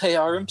 We don't pay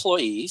our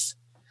employees,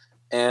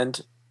 and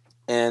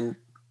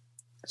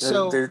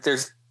so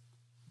there's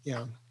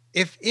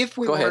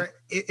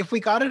if we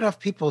got enough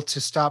people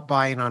to stop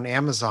buying on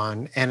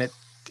Amazon and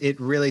it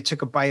really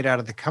took a bite out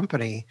of the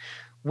company,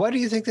 what do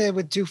you think they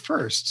would do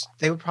first?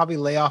 They would probably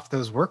lay off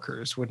those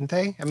workers, wouldn't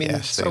they? I mean,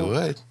 yes, they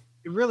would.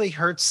 It really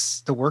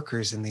hurts the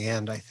workers in the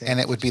end, I think. And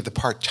it would be the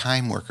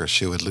part-time workers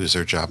who would lose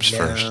their jobs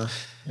first.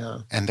 Yeah.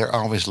 And they're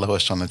always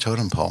lowest on the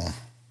totem pole.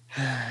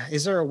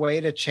 Is there a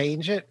way to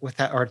change it with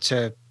that, or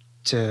to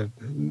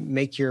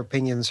make your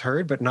opinions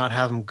heard, but not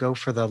have them go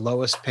for the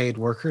lowest paid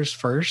workers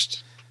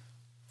first?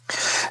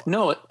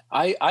 No,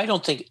 I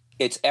don't think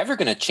it's ever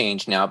going to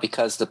change now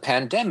because the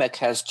pandemic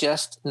has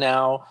just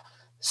now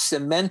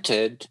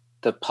cemented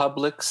the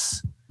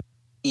public's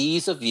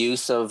ease of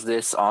use of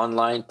this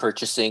online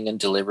purchasing and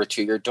deliver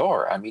to your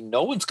door. I mean,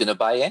 no one's going to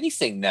buy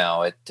anything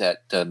now at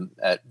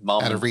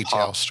mom at a and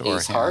retail pop store,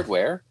 Ace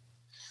Hardware.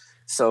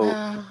 So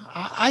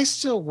I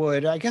still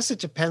would. I guess it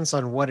depends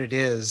on what it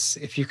is,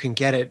 if you can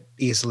get it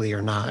easily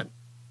or not.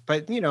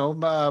 But,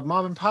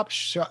 mom and pop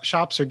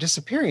shops are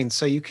disappearing,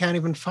 so you can't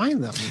even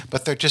find them.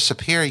 But they're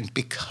disappearing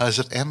because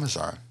of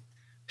Amazon.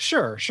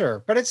 Sure.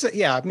 But it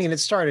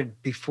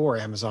started before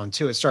Amazon,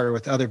 too. It started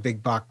with other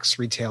big box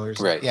retailers.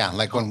 Right. Yeah,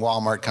 like when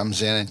Walmart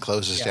comes in and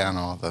closes down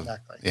all the...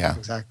 Exactly. Yeah.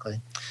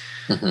 Exactly.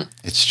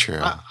 It's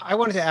true. I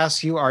wanted to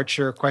ask you,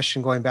 Archer, a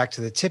question going back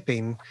to the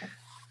tipping.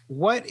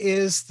 What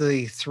is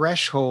the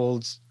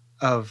threshold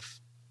of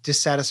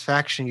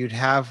dissatisfaction you'd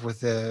have with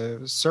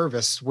the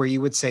service where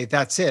you would say,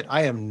 that's it,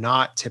 I am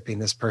not tipping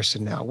this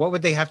person now? What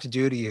would they have to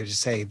do to you to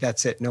say,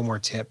 that's it, no more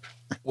tip?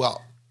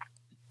 Well,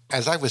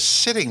 as I was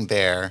sitting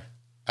there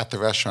at the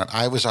restaurant,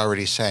 I was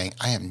already saying,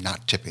 I am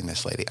not tipping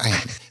this lady. I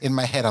am, in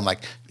my head, I'm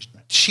like,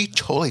 she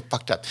totally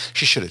fucked up.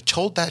 She should have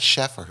told that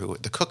chef or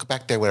the cook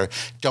back there, whatever,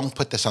 don't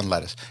put this on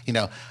lettuce.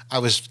 I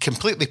was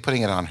completely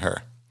putting it on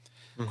her.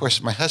 Of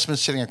course, my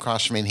husband's sitting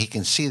across from me, and he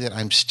can see that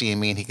I'm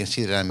steamy, and he can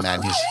see that I'm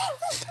mad.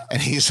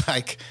 And he's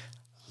like,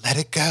 let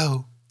it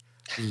go.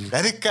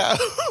 Let it go.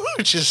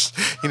 Just,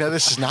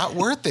 this is not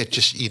worth it.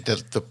 Just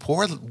the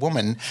poor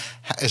woman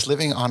is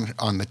living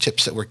on the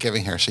tips that we're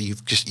giving her. So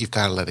you've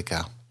got to let it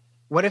go.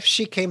 What if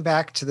she came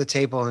back to the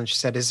table and she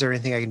said, is there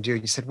anything I can do?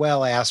 And you said,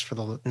 well, I asked for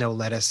the no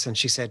lettuce. And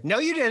she said, no,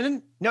 you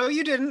didn't. No,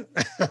 you didn't.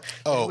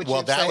 Oh,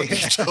 well, that would be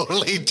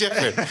totally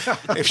different.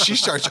 If she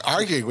starts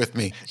arguing with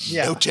me,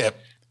 no tip.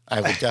 I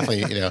would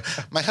definitely,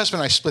 my husband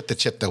and I split the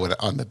tip though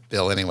on the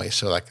bill anyway.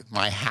 So like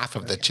my half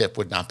of the tip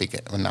would not be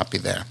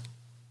there.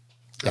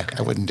 Yeah, okay.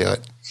 I wouldn't do it.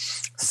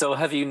 So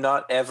have you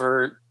not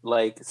ever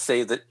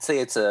say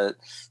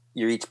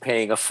you're each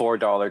paying a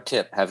 $4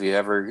 tip? Have you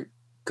ever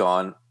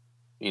gone,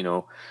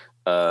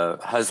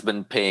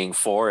 husband paying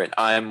 $4 and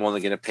I'm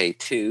only going to pay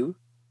 $2?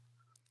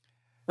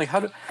 Like how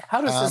does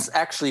this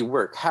actually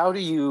work? How do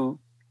you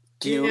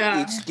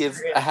each give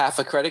a half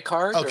a credit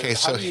card? Okay,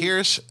 so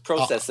here's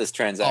process this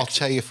transaction. I'll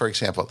tell you, for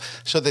example.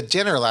 So the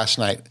dinner last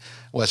night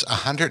was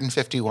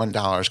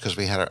 $151 because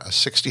we had a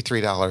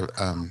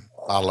 $63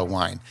 bottle of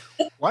wine.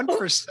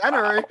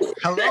 1%er.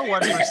 Hello,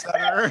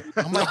 1%er.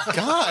 Oh my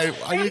God!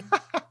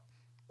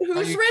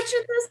 Who's rich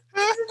in this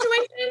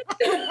situation?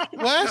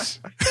 What?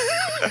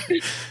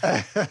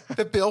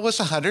 The bill was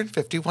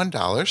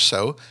 $151,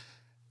 so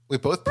we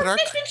both put our.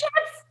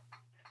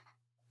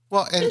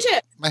 Well, and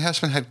my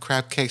husband had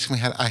crab cakes, and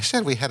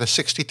we had a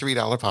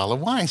 $63 bottle of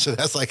wine, so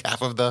that's like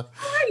half of the.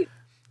 Right.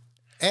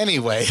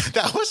 Anyway,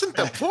 that wasn't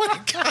the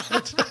point,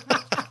 God.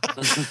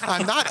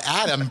 I'm not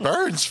Adam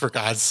Burns, for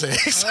God's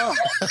sakes. Oh,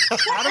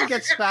 Adam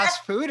gets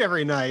fast food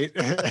every night.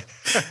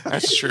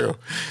 That's true.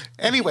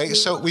 Anyway,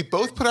 so we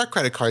both put our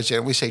credit cards in,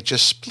 and we say,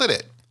 just split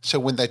it.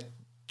 So when the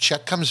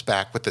check comes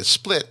back with the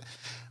split,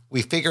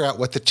 we figure out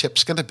what the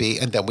tip's going to be,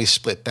 and then we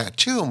split that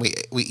too, and we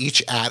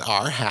each add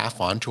our half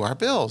onto our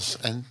bills,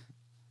 and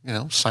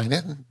sign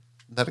it and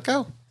let it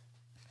go.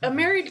 A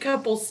married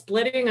couple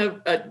splitting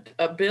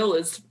a bill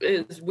is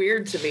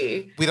weird to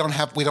me. We don't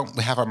have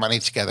our money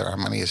together. Our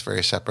money is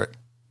very separate.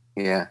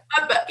 Yeah.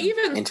 But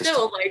even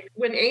still, like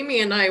when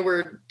Amy and I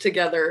were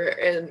together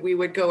and we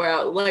would go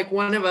out, like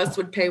one of us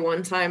would pay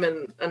one time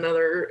and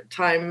another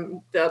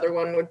time the other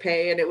one would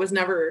pay, and it was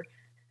never.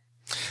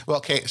 Well,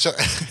 okay, so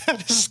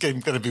this is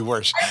going to be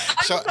worse.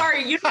 I'm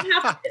sorry, you don't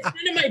have to, it's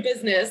none of my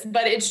business,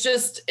 but it's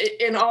just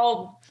in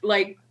all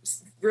like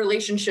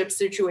relationship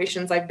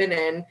situations I've been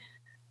in,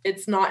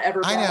 it's not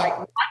ever been like,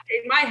 I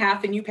pay my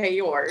half and you pay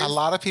yours. A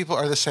lot of people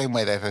are the same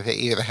way. They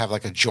either have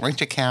like a joint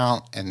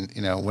account and,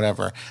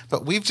 whatever.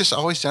 But we've just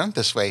always done it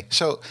this way.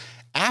 So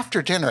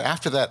after dinner,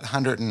 after that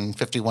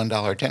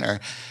 $151 dinner,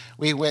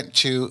 we went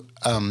to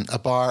a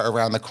bar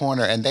around the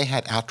corner, and they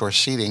had outdoor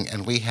seating,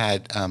 and we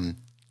had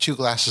 2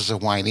 glasses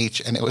of wine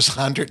each, and it was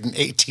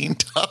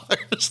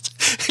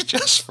 $118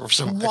 just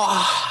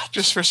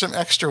for some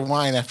extra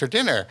wine after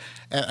dinner.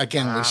 And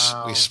again,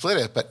 we split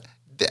it, but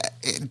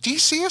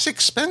DC is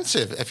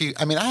expensive.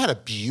 I had a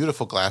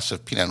beautiful glass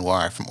of Pinot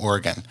Noir from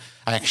Oregon.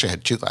 I actually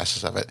had 2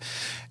 glasses of it,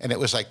 and it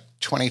was like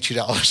 $22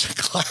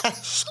 a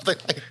glass, something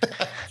like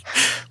that.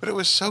 But it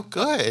was so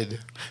good.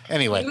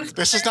 Anyway,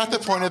 this is not the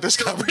point of this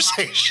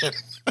conversation.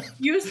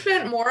 You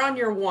spent more on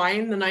your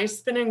wine than I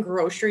spent in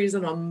groceries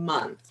in a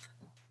month.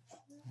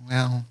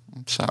 Well,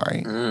 I'm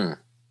sorry. Don't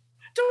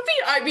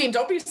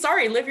be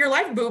sorry. Live your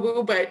life,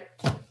 boo-boo, but...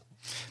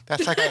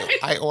 That's like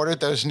I ordered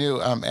those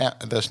new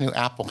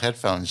Apple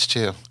headphones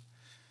too.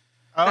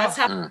 That's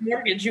half the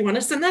mortgage. You want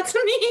to send that to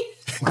me?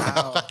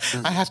 Wow.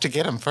 I have to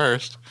get them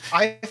first.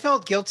 I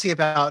felt guilty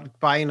about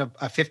buying a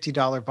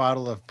 $50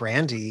 bottle of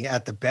brandy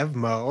at the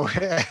Bevmo.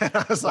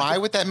 Why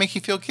would that make you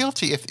feel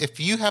guilty?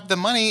 If you have the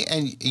money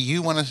and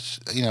you want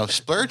to,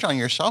 splurge on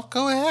yourself,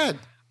 go ahead.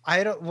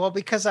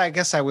 Because I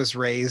guess I was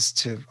raised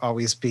to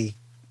always be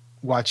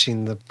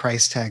watching the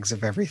price tags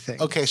of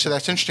everything. Okay, so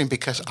that's interesting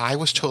because I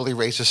was totally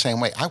raised the same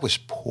way. I was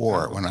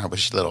poor when I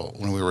was little,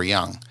 when we were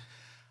young.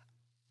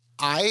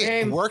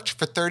 I worked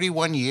for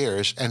 31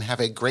 years and have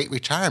a great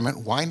retirement.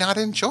 Why not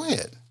enjoy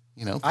it?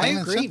 I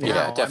agree now.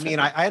 Yeah, definitely.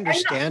 I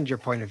understand your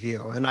point of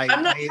view. And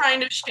I'm not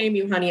trying to shame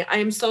you, honey. I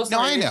am so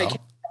sorry. No, I know.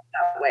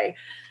 That way.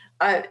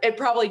 It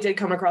probably did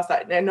come across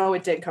that. I know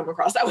it did come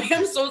across that way.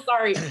 I'm so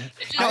sorry.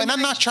 And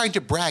I'm not trying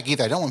to brag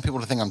either. I don't want people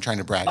to think I'm trying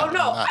to brag. Oh,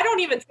 no. I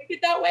don't even take it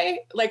that way.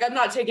 Like, I'm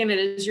not taking it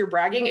as you're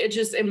bragging. It's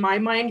just in my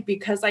mind,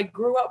 because I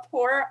grew up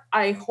poor,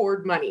 I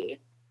hoard money.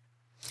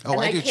 Oh,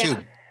 I do too.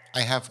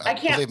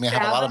 Believe me, I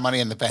have a lot of money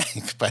in the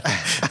bank, but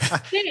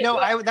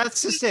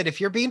that's just it. If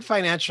you're being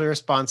financially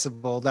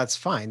responsible, that's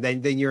fine.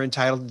 Then you're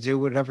entitled to do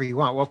whatever you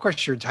want. Well, of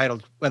course you're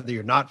entitled whether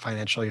you're not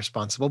financially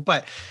responsible,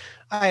 but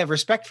I have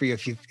respect for you.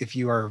 If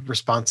you are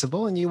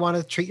responsible and you want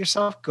to treat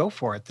yourself, go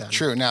for it then.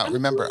 True. Now,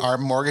 remember, our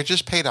mortgage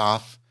is paid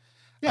off.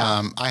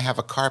 Yeah. I have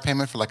a car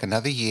payment for like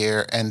another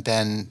year, and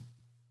then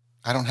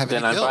I don't have Then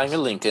any I'm bills. buying a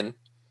Lincoln.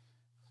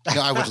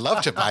 No, I would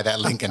love to buy that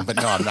Lincoln, but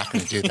no, I'm not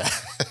going to do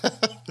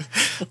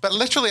that. But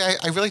literally,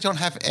 I really don't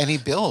have any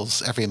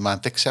bills every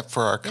month except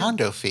for our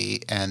condo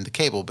fee and the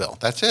cable bill.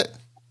 That's it.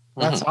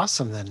 That's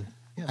awesome then.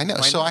 Yeah, I know.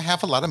 why So not? I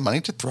have a lot of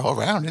money to throw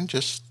around and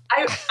just.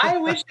 I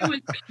wish I was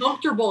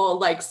comfortable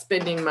like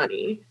spending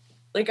money.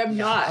 Like I'm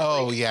not.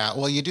 Oh, Like, yeah.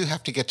 Well, you do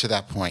have to get to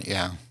that point.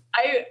 Yeah.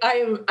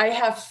 I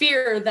have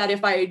fear that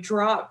if I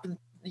drop,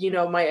 my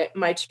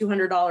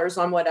 $200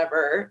 on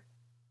whatever,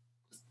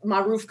 my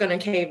roof gonna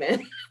cave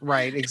in.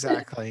 Right,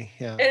 exactly.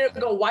 Yeah. And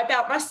it'll go wipe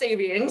out my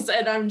savings.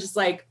 And I'm just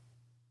like,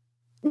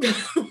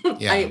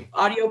 Yeah.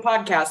 audio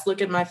podcast,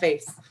 look at my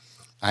face.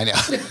 I know.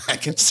 I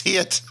can see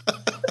it.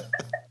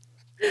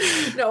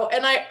 No,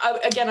 and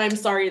I'm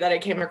sorry that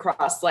it came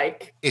across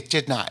like It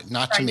did not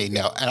to me.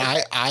 No. And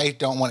I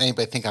don't want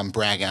anybody to think I'm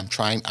bragging.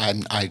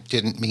 I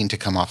didn't mean to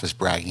come off as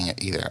bragging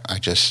it either. I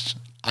just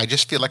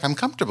feel like I'm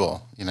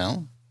comfortable,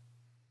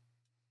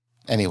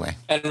 Anyway.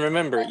 And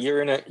remember,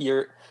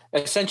 you're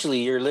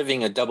essentially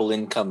living a double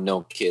income,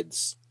 no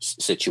kids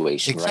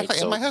situation, Exactly.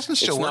 right? And my husband's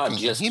still it's not working.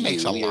 just He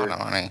makes a you, lot you're- of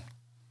money.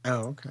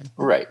 Oh, okay.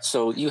 Right.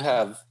 So you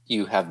have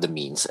the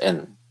means,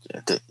 and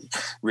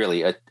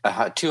really a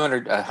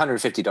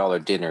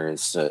 $150 dinner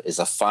is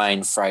a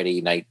fine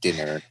Friday night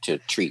dinner to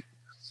treat.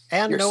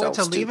 And know what to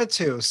Yourselves, too. leave it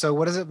to. So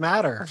what does it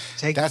matter?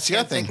 That's the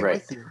other thing. Take it Right.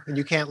 with you, and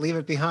you can't leave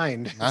it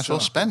behind. Might as well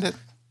So- spend it.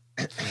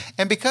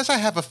 And because I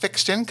have a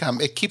fixed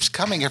income, it keeps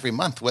coming every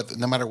month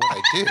no matter what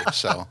I do.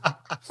 So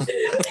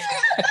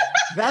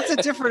That's a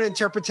different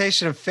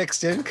interpretation of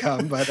fixed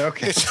income, but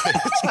okay.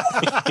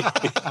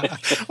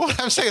 what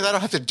I'm saying is I don't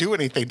have to do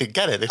anything to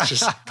get it. It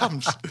just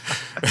comes.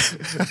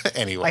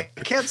 Anyway.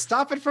 I can't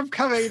stop it from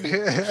coming.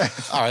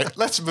 All right,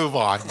 let's move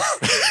on.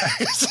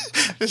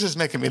 This is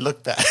making me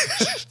look bad.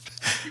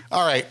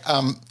 All right.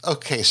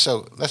 Okay,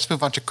 so let's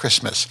move on to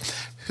Christmas.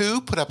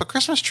 Who put up a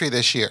Christmas tree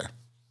this year?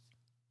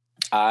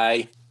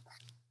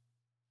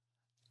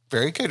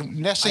 Very good.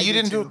 Nessa, I you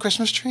did didn't do a too.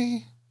 Christmas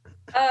tree?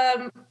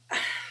 I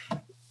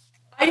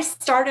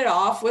started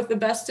off with the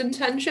best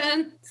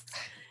intentions,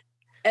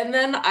 and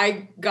then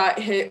I got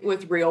hit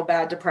with real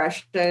bad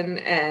depression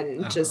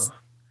and just.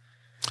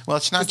 Well,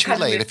 it's not It's too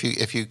kind of late weird.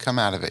 if you come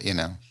out of it, I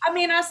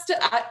mean,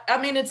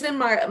 it's in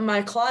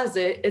my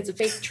closet. It's a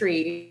fake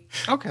tree.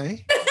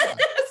 Okay.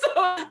 So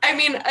I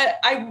mean,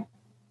 I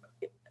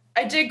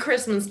did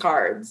Christmas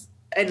cards,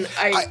 and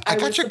I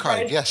got was your card.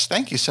 surprised- Yes,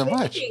 thank you so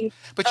much. Thank you.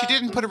 But you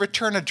didn't put a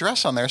return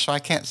address on there, so I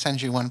can't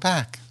send you one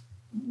back.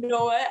 You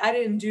know what? I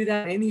didn't do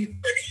that on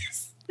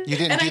anybody's. You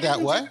didn't And do I that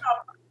didn't what?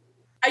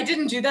 I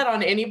didn't do that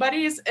on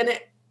anybody's, and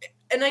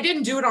I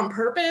didn't do it on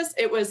purpose.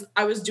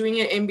 I was doing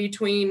it in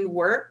between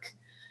work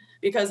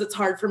because it's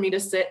hard for me to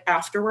sit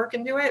after work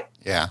and do it.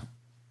 Yeah.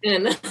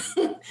 And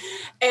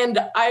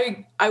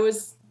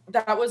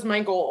that was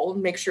my goal,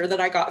 make sure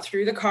that I got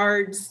through the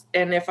cards,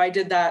 and if I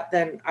did that,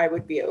 then I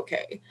would be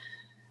okay.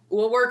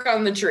 We'll work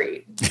on the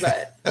tree,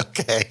 but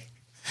Okay.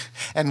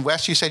 And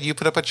Wes, you said you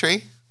put up a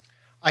tree?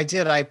 I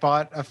did. I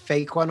bought a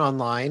fake one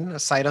online, a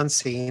sight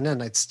unseen,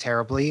 and it's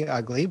terribly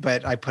ugly,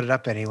 but I put it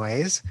up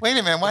anyways. Wait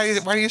a minute.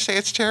 Why do you say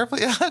it's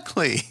terribly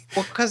ugly?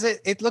 Well, because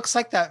it looks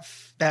like that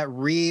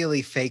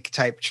really fake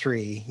type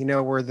tree,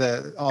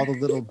 where all the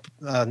little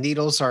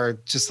needles are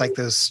just like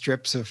those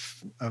strips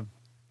of whatever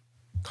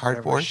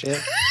Cardboard?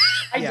 shit.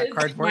 I Yeah, did see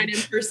cardboard. mine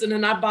in person,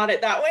 and I bought it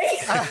that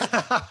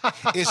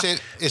way.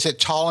 Is it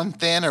tall and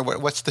thin, or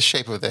what's the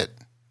shape of it?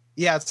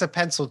 Yeah, it's a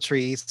pencil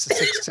tree. It's a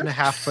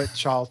 6.5 foot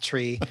tall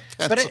tree.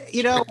 But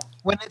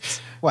when it's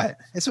what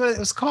it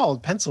was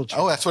called, pencil tree.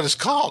 Oh, that's what it's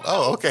called.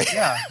 Oh, okay.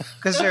 Yeah,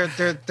 because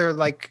they're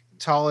like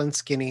tall and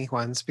skinny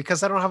ones.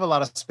 Because I don't have a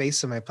lot of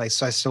space in my place,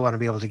 so I still want to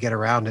be able to get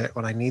around it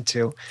when I need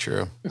to.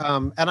 True.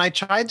 And I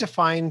tried to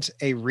find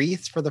a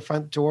wreath for the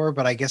front door,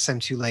 but I guess I'm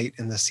too late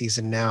in the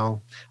season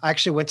now. I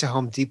actually went to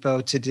Home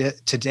Depot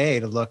today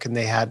to look, and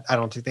I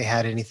don't think they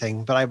had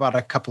anything. But I bought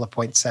a couple of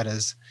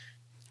poinsettias.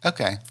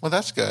 Okay. Well,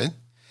 that's good.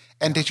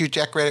 And did you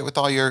decorate it with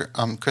all your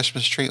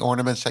Christmas tree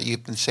ornaments that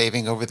you've been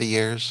saving over the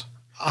years?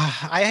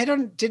 I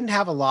didn't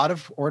have a lot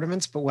of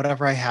ornaments, but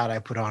whatever I had, I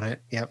put on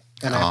it. Yep,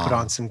 and I put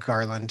on some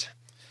garland.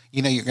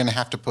 You're going to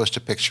have to post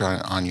a picture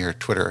on your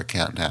Twitter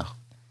account now.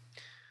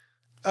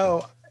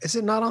 Oh, is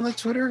it not on the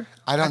Twitter?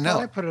 I don't know.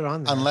 thought I put it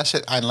on there.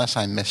 Unless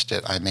I missed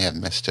it. I may have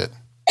missed it.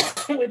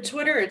 With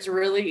Twitter, it's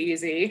really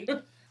easy.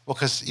 Well,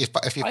 because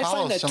if you I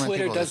follow find that so many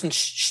Twitter people,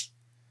 doesn't.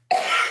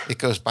 it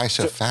goes by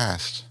so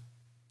fast.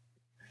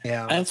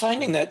 Yeah. I'm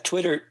finding that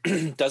Twitter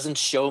doesn't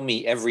show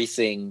me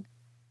everything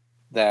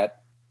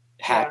that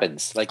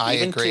happens. Like I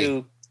even agree.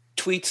 to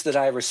tweets that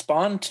I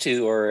respond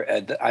to, or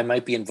that I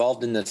might be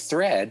involved in the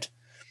thread,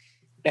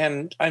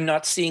 and I'm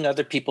not seeing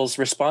other people's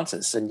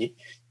responses. And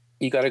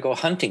you got to go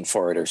hunting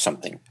for it or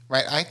something.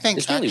 Right. I think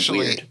It's really actually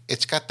weird.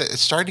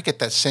 it's starting to get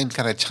that same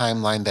kind of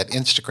timeline that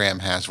Instagram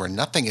has, where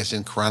nothing is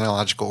in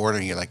chronological order.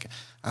 And you're like,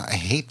 I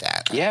hate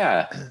that.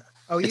 Yeah.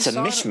 Oh, It's a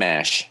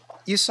mishmash.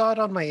 You saw it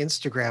on my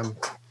Instagram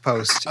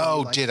post.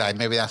 Oh, did I?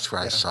 Maybe that's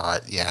where I saw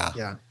it. Yeah.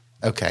 Yeah.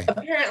 Okay.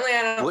 Apparently,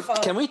 I don't follow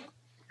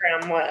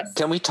Instagram West.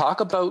 Can we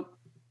talk about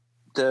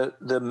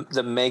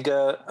the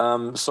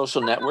mega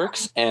social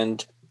networks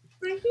and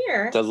Right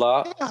here. the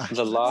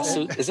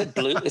lawsuit? Is it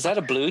blue? Is that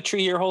a blue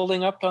tree you're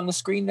holding up on the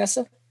screen,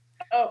 Nessa?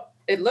 Oh,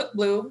 it looked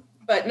blue,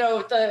 but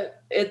no,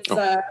 it's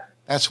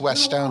That's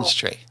West Stone's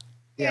tree.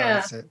 Yeah,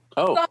 that's it.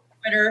 Oh, on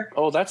Twitter.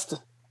 oh, that's the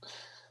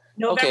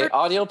November. okay.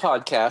 Audio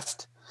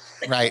podcast.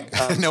 Right.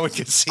 No one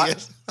can see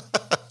it.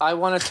 I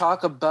want to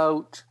talk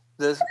about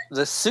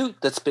the suit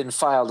that's been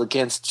filed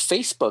against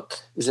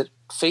Facebook. Is it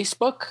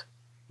Facebook?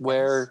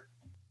 Where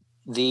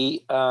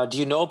the do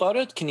you know about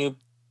it? Can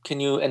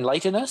you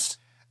enlighten us?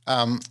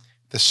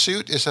 The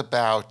suit is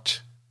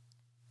about.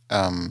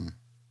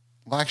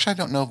 Well, actually, I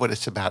don't know what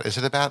it's about. Is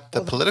it about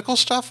the political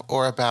stuff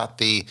or about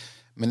the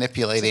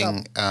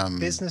manipulating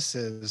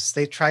Businesses?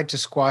 They tried to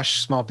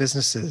squash small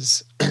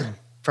businesses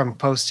from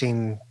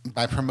posting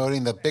by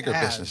promoting the bigger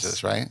ads.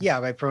 businesses, right? Yeah,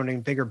 by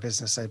promoting bigger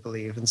business, I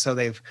believe, and so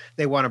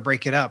they want to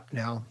break it up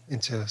now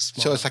into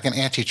small. So it's like an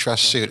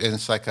antitrust suit, and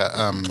it's like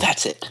a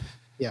That's it.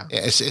 yeah.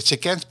 it's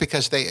against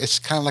because it's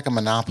kind of like a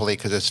monopoly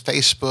because it's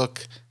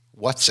Facebook,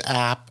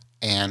 WhatsApp,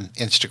 and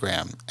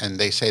Instagram, and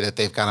they say that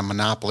they've got a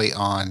monopoly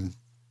on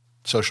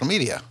social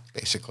media,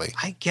 basically.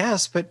 I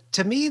guess, but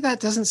to me, that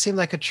doesn't seem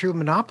like a true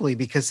monopoly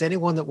because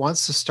anyone that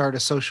wants to start a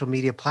social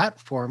media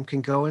platform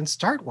can go and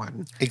start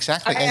one.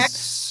 Exactly. And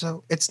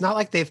So it's not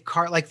like they've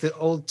carved like the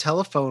old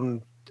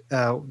telephone,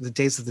 the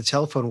days of the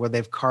telephone where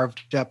they've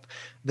carved up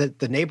the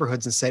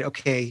neighborhoods and said,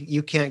 okay,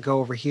 you can't go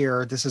over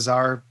here. This is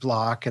our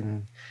block.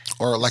 And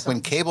or like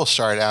when cable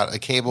started out, a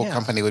cable Yeah.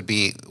 company would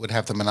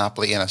have the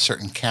monopoly in a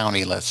certain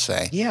county, let's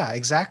say. yeah,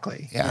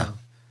 exactly. Yeah.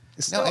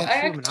 It's No, not and- a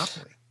true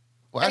monopoly.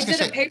 Well, I I was did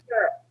going a to say,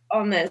 paper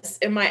on this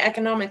in my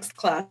economics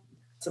class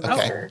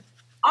semester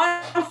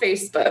on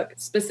Facebook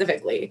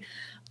specifically.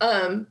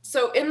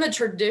 So in the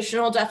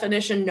traditional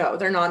definition, no,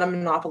 they're not a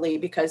monopoly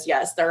because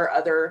yes, there are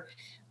other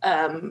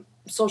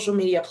social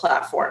media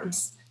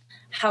platforms.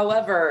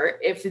 However,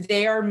 if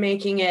they are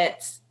making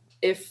it,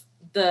 if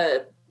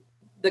the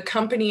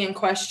company in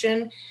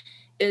question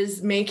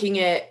is making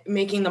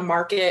the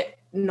market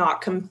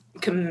not what's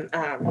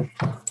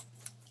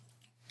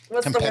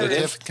the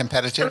word?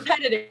 competitive.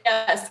 Competitive,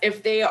 yes.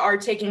 If they are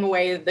taking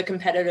away the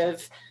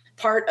competitive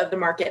part of the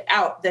market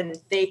out, then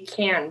they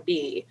can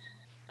be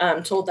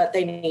told that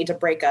they need to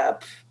break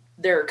up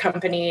their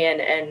company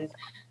and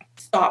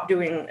stop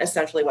doing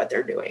essentially what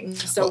they're doing.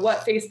 So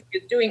what Facebook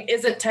is doing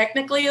isn't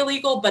technically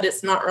illegal, but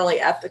it's not really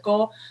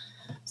ethical.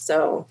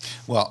 So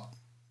Well,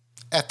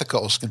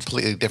 ethical is a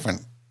completely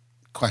different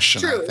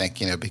question, True. I think,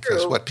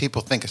 because True. what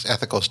people think is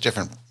ethical is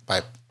different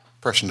by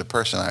person to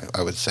person,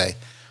 I would say.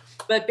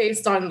 but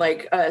based on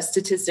like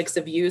statistics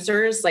of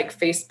users, like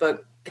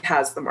Facebook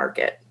has the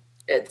market.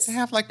 They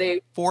have like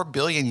 4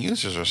 billion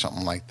users or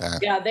something like that.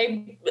 Yeah,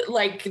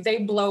 they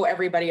blow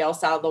everybody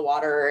else out of the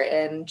water,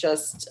 and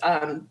just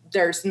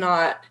there's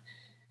not.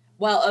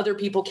 While other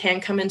people can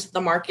come into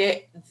the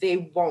market,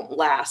 they won't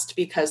last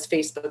because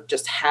Facebook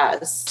just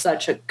has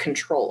such a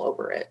control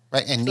over it.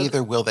 Right, and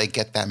neither will they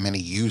get that many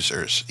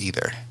users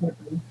either.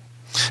 Mm-hmm.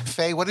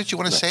 Faye, what did you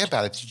want to say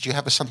about it? Did you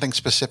have something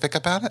specific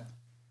about it?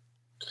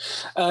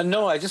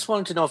 No, I just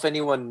wanted to know if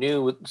anyone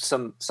knew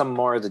some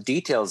more of the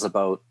details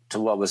about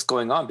to what was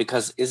going on,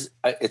 because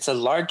it's a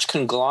large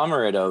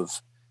conglomerate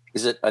of,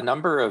 is it a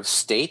number of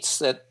states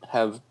that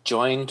have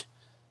joined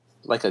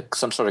like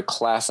some sort of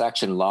class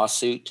action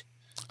lawsuit?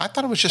 I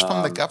thought it was just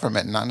from the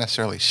government, not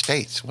necessarily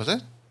states, was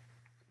it?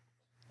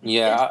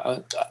 Yeah.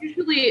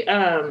 Usually,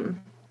 I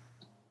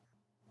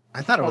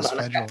thought it was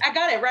hold on, federal. I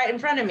got it right in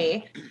front of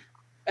me.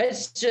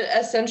 It's just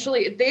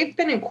essentially they've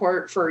been in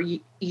court for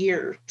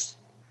years,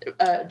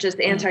 just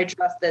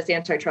antitrust this,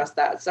 antitrust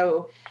that.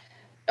 So,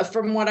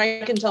 from what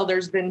I can tell,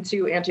 there's been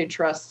 2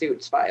 antitrust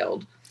suits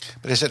filed.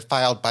 But is it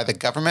filed by the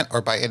government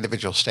or by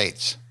individual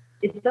states?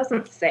 It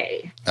doesn't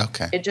say.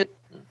 Okay.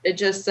 It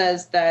just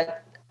says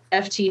that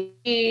FTC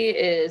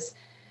is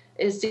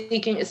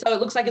seeking. So it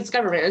looks like it's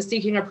government is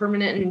seeking a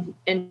permanent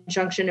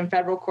injunction in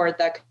federal court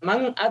that,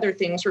 among other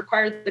things,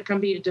 requires the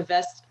company to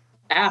divest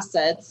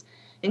assets,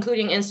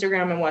 including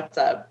Instagram and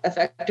WhatsApp,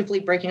 effectively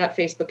breaking up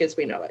Facebook as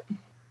we know it.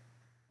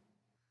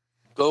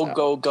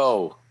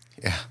 Go.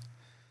 Yeah.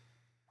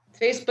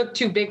 Facebook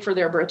too big for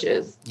their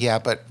britches. Yeah,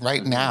 but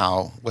right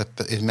now, with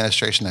the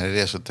administration that it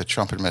is, with the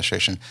Trump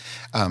administration,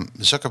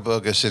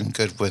 Zuckerberg is in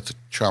good with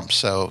Trump,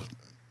 so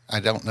I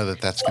don't know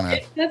that that's going to...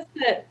 It says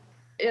that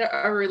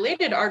a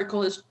related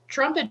article is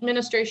Trump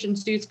administration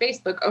sues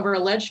Facebook over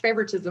alleged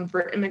favoritism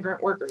for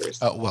immigrant workers.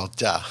 Oh, well,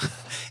 duh.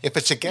 If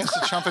it's against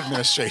the Trump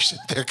administration,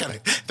 they're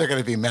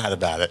gonna be mad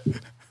about it.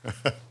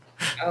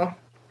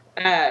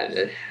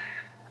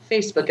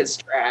 Facebook is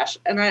trash,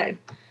 and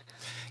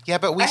Yeah,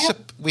 but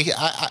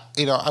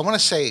I want to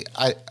say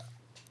a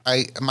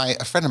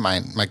friend of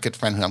mine, my good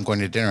friend who I'm going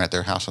to dinner at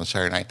their house on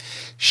Saturday night,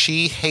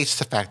 she hates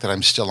the fact that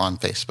I'm still on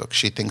Facebook.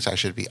 She thinks I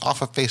should be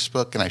off of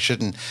Facebook and I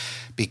shouldn't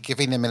be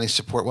giving them any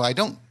support. Well, I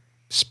don't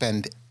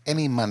spend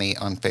any money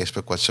on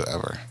Facebook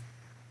whatsoever.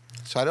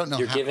 So I don't know.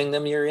 You're giving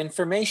them your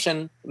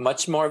information,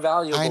 much more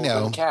valuable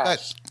than cash.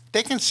 But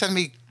they can send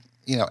me,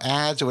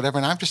 ads or whatever,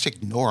 and I just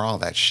ignore all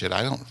that shit.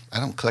 I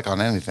don't click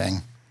on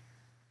anything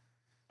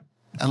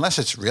unless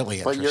it's really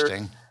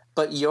interesting.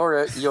 But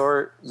you're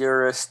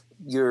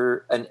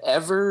an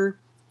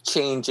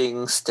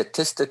ever-changing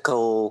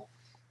statistical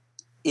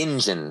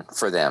engine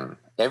for them.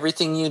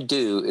 Everything you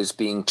do is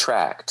being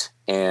tracked,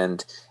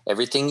 and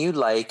everything you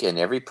like and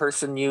every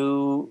person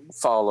you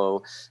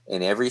follow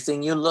and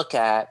everything you look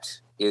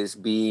at is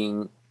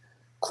being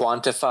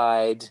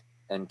quantified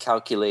and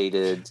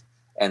calculated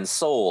and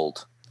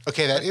sold.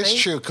 Okay, that is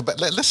true. But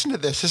listen to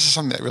this. This is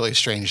something that really is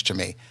strange to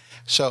me.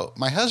 So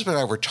my husband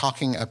and I were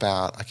talking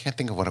about, I can't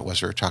think of what it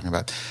was we were talking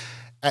about,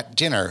 at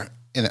dinner.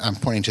 I'm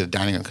pointing to the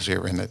dining room because we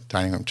were in the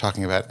dining room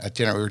talking about at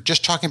dinner. We were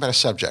just talking about a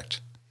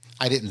subject.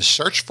 I didn't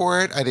search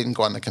for it. I didn't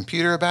go on the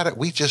computer about it.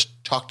 We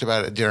just talked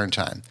about it at dinner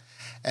time.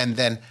 And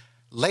then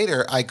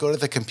later, I go to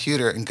the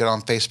computer and get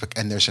on Facebook,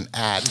 and there's an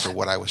ad for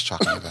what I was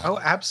talking about. Oh,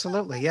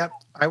 absolutely. Yep.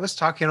 I was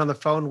talking on the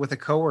phone with a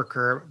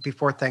coworker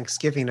before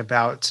Thanksgiving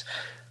about,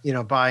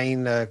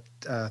 buying a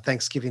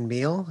Thanksgiving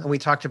meal. And we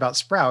talked about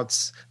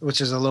Sprouts,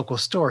 which is a local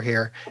store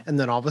here. And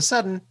then all of a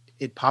sudden,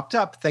 it popped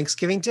up,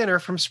 Thanksgiving dinner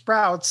from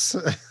Sprouts.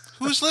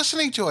 Who's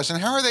listening to us,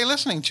 and how are they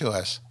listening to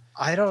us?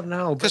 I don't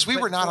know. Because we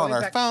were not on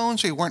our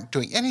phones. We weren't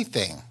doing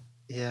anything.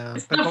 Yeah.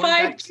 It's the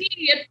 5G.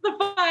 It's the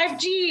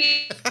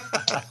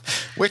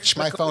 5G. Which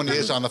my phone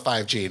is on the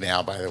 5G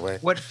now, by the way.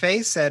 What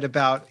Faye said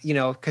about,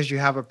 because you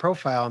have a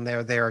profile in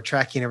there, they are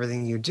tracking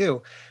everything you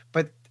do.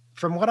 But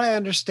from what I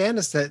understand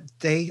is that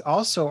they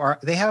also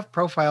they have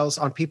profiles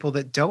on people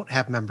that don't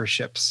have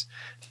memberships.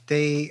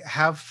 They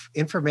have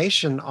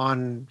information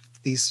on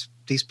these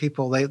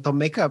people. They'll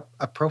make up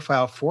a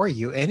profile for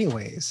you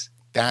anyways.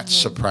 That's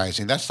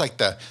surprising. That's like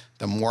the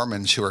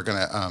Mormons who are going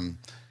to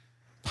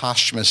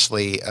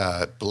posthumously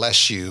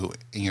bless you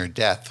in your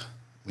death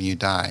when you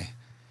die.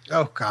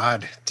 Oh,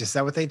 God. Is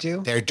that what they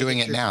do? They're doing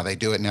it now. They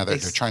do it now. They're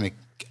trying to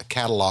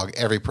catalog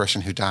every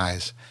person who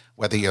dies,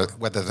 whether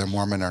they're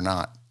Mormon or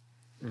not.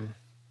 Mm.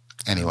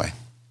 Anyway,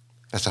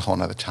 that's a whole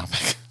nother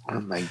topic. Oh,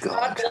 my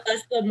God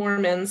bless the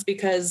Mormons,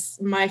 because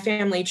my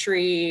family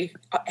tree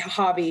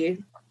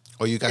hobby.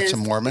 Oh, you got some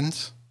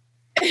Mormons?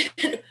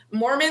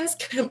 Mormons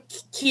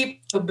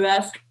keep the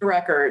best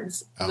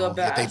records. The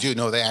best. Yeah, they do.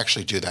 No, they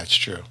actually do. That's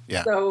true.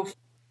 Yeah. So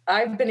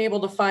I've been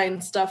able to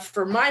find stuff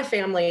for my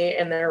family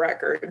in their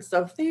records.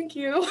 So thank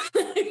you.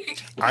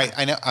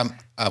 I know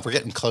we're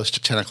getting close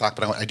to 10 o'clock,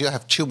 but I do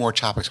have two more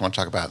topics I want to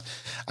talk about.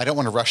 I don't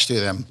want to rush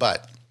through them,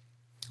 but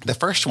the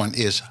first one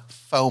is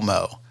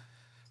FOMO.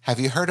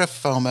 Have you heard of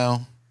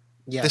FOMO?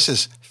 Yes. This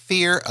is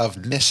fear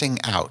of missing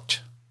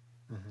out.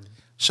 Mm-hmm.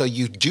 So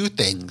you do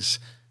things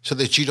so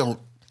that you don't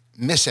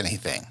miss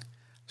anything.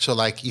 So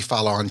like you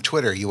follow on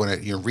Twitter,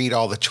 you read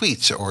all the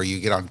tweets, or you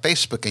get on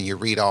Facebook and you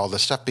read all the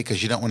stuff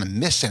because you don't want to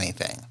miss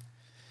anything.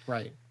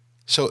 Right.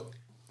 So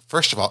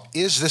first of all,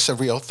 is this a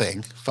real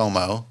thing,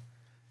 FOMO?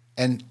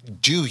 And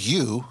do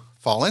you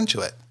fall into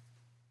it?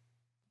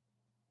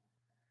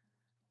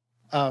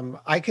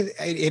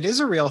 It is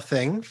a real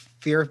thing.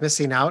 Fear of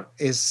missing out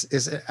is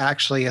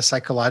actually a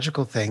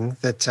psychological thing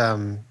that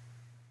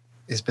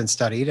has been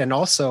studied. And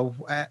also,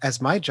 as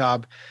my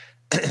job,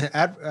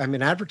 I'm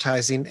in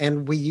advertising,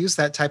 and we use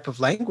that type of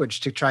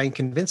language to try and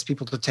convince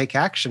people to take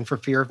action for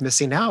fear of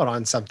missing out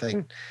on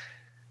something.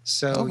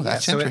 So,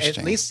 that's so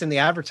interesting. At least in the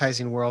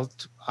advertising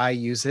world, I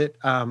use it.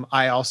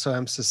 I also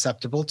am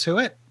susceptible to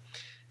it,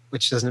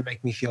 which doesn't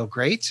make me feel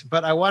great.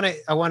 But I want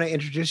to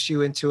introduce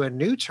you into a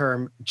new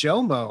term,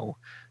 JOMO,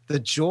 the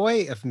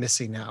joy of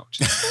missing out.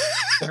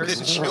 There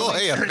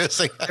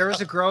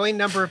is a growing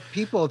number of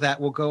people that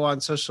will go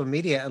on social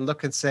media and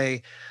look and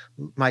say,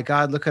 my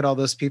God, look at all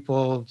those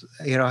people,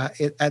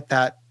 at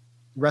that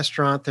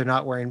restaurant, they're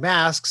not wearing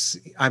masks.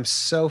 I'm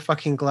so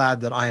fucking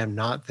glad that I am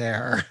not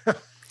there.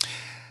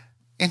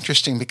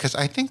 Interesting, because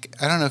I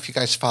don't know if you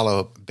guys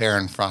follow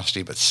Baron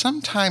Frosty, but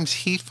sometimes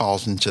he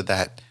falls into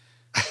that.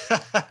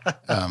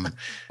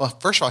 Well,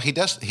 first of all, he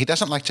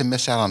doesn't like to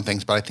miss out on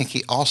things, but I think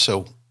he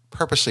also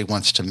purposely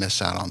wants to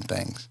miss out on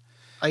things.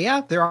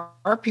 Yeah, there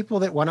are people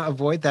that want to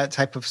avoid that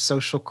type of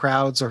social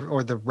crowds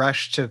or the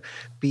rush to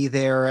be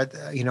there at,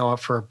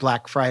 for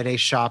Black Friday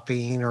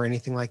shopping or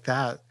anything like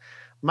that.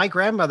 My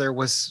grandmother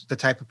was the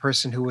type of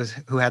person who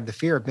had the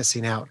fear of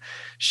missing out.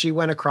 She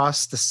went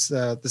across the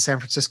San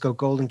Francisco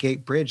Golden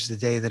Gate Bridge the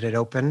day that it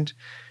opened,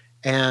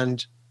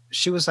 and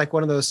she was like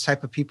one of those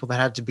type of people that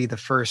had to be the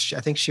first. I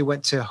think she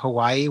went to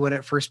Hawaii when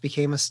it first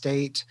became a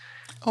state.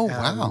 Oh,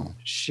 wow.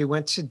 She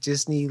went to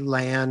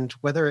Disneyland,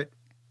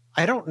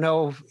 I don't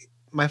know.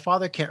 My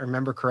father can't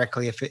remember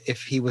correctly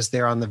if he was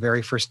there on the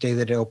very first day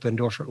that it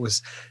opened, or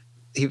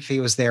if he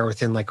was there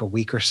within like a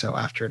week or so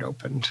after it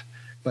opened.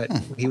 But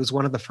he was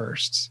one of the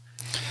firsts.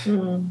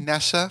 Mm.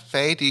 Nessa,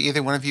 Faye, do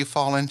either one of you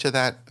fall into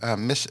that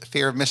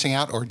fear of missing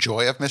out or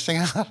joy of missing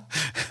out?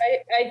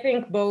 I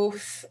think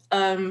both.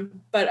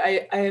 But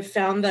I have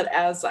found that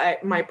as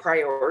my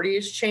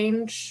priorities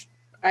change,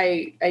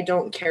 I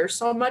don't care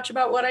so much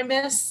about what I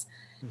miss.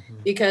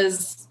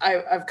 because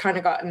I've kind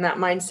of gotten that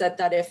mindset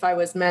that if I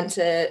was meant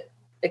to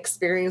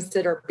experience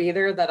it or be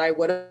there, that I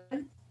would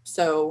have.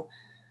 So,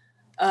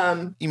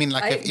 you mean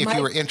like if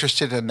you were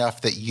interested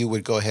enough that you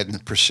would go ahead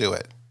and pursue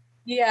it?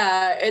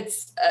 Yeah,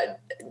 it's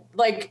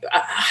like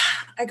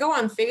I go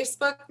on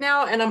Facebook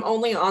now and I'm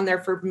only on there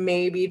for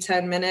maybe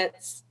 10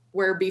 minutes,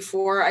 where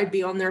before I'd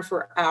be on there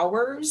for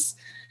hours.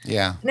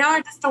 Yeah. Now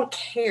I just don't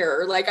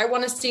care. Like, I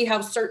want to see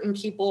how certain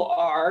people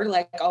are.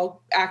 Like,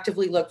 I'll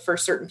actively look for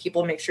certain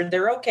people, make sure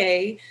they're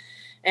okay.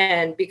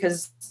 And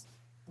because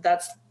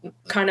that's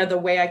kind of the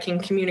way I can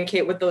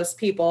communicate with those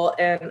people.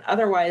 And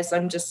otherwise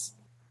I'm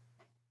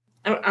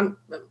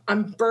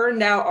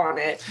burned out on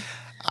it.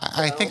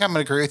 I think I'm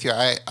going to agree with you.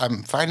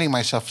 I'm finding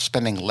myself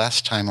spending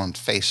less time on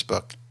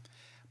Facebook.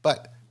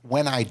 But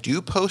when I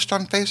do post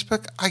on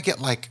Facebook, I get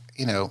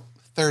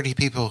 30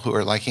 people who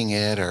are liking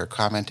it or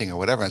commenting or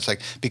whatever. It's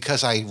like,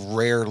 because I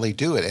rarely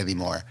do it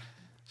anymore.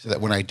 So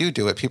that when I do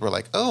it, people are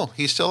like, oh,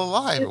 he's still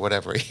alive or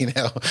whatever,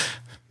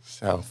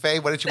 So, Faye,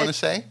 what did you want to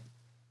say?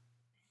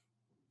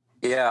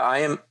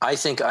 Yeah, I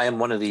think I am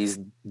one of these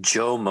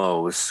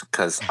JOMOs,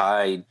 because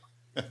I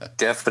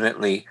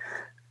definitely,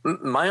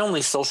 my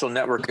only social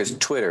network is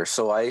Twitter.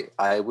 So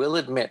I will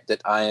admit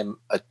that I am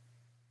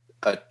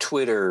a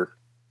Twitter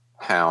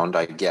hound,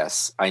 I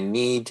guess. I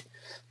need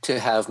to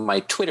have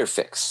my Twitter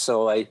fix.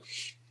 So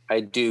I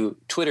do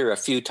Twitter a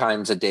few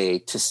times a day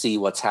to see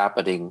what's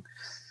happening.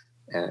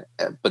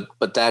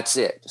 But that's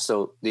it.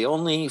 So the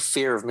only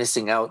fear of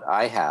missing out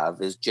I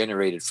have is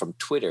generated from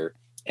Twitter.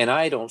 And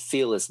I don't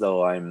feel as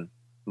though I'm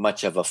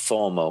much of a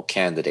FOMO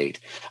candidate.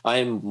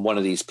 I'm one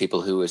of these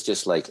people who is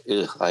just like,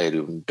 I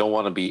don't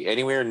want to be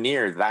anywhere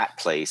near that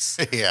place.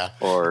 Yeah.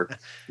 Or,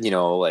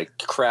 like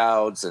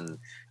crowds and,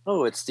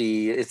 it's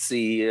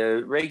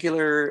the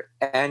regular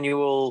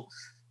annual,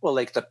 well,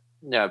 like the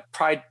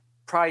Pride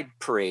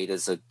Parade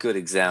is a good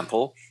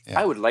example.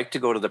 Yeah. I would like to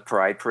go to the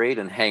Pride Parade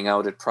and hang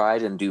out at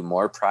Pride and do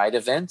more Pride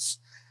events.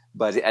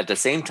 But at the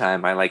same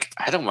time, I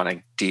don't want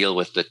to deal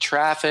with the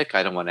traffic.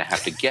 I don't want to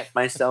have to get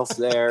myself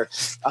there.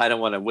 I don't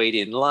want to wait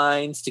in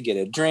lines to get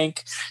a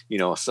drink,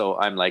 so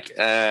I'm like,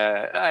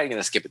 I'm going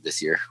to skip it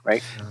this year.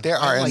 Right. There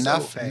are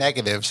enough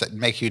negatives that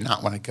make you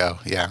not want to go.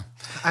 Yeah.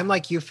 I'm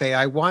like you, Faye.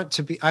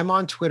 I'm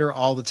on Twitter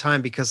all the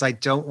time because I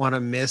don't want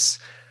to miss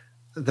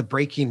the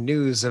breaking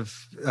news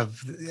of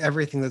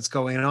everything that's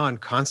going on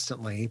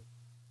constantly.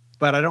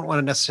 But I don't want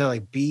to necessarily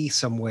be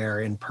somewhere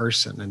in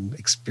person and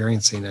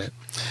experiencing it.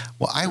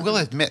 Well, I will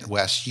admit,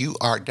 Wes, you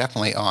are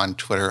definitely on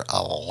Twitter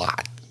a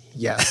lot.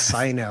 Yes,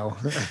 I know.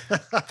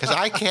 Because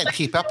I can't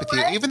keep up with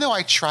you. Even though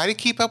I try to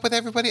keep up with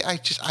everybody, I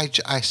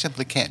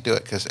simply can't do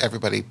it because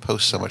everybody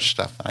posts so much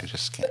stuff and I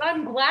just can't. But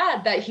I'm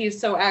glad that he's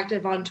so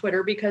active on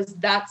Twitter because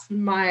that's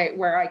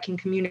where I can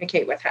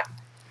communicate with him.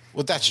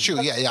 Well, that's true.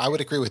 Yeah, I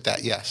would agree with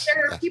that. Yes.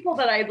 There are people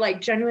that I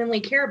genuinely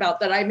care about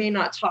that I may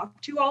not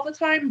talk to all the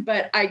time,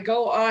 but I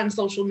go on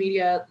social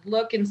media,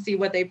 look and see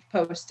what they've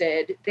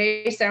posted.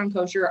 They sound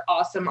kosher.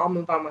 Awesome. I'll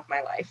move on with my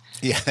life.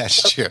 Yeah,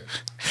 that's true.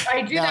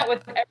 I do that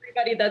with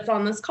everybody that's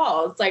on this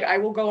call. It's like, I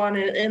will go on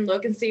and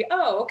look and see,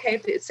 okay,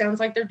 it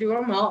sounds like they're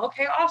doing well.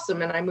 Okay,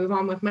 awesome. And I move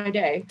on with my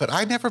day. But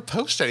I never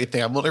post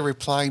anything. I'm only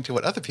replying to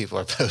what other people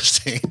are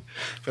posting.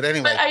 But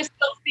anyway. But I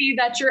still see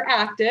that you're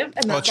active.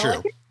 And that's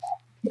all. True.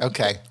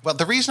 Okay. Well,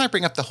 the reason I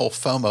bring up the whole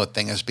FOMO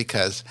thing is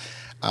because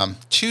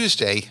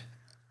Tuesday,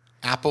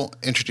 Apple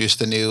introduced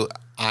the new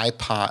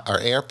iPod or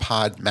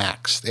AirPods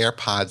Max,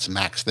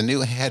 the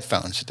new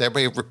headphones. Is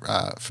everybody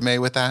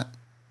familiar with that?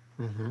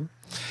 Mm-hmm.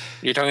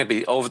 You're talking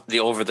about the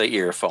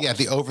over-the-ear phones. Yeah,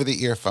 the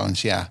over-the-ear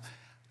phones, yeah.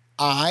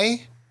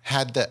 I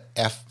had the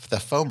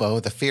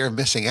FOMO, the fear of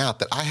missing out,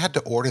 that I had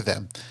to order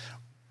them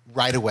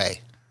right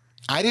away.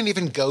 I didn't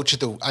even go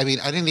to I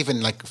didn't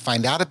even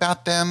find out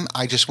about them.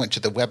 I just went to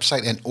the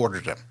website and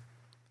ordered them.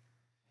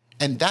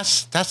 And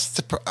that's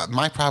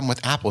my problem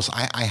with Apples.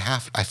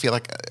 I feel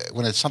like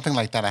when it's something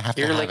like that, I have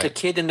to have it. You're like a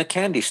kid in the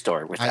candy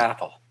store with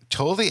Apple.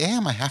 Totally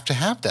am. I have to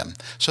have them.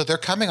 So they're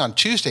coming on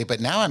Tuesday, but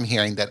now I'm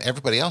hearing that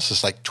everybody else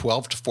is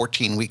 12 to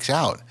 14 weeks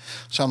out.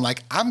 So I'm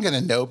like, I'm going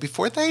to know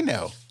before they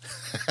know.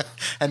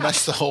 And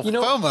that's the whole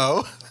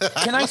FOMO.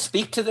 Can I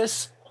speak to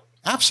this?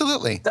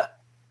 Absolutely.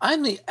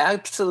 I'm the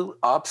absolute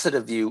opposite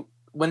of you.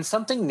 When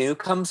something new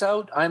comes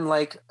out, I'm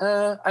like,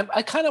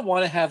 I kind of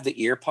want to have the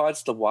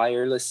earpods, the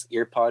wireless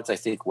earpods. I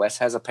think Wes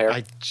has a pair.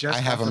 I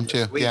have them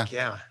too.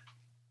 Yeah.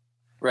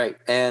 Right.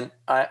 And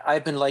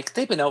I've been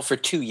they've been out for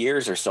 2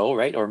 years or so,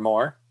 right? Or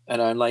more. And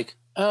I'm like,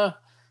 I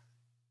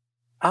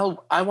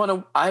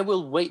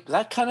will wait.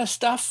 That kind of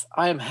stuff,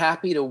 I am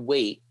happy to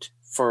wait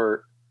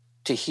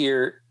to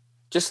hear.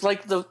 Just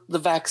like the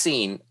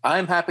vaccine,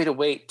 I'm happy to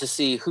wait to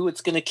see who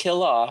it's going to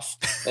kill off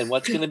and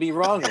what's going to be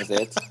wrong with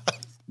it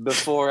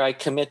before I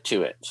commit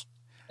to it.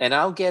 And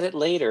I'll get it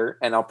later,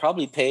 and I'll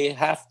probably pay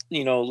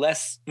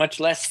much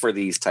less for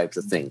these types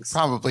of things.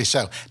 Probably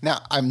so.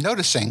 Now, I'm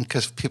noticing,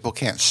 because people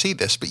can't see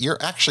this, but you're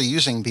actually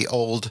using the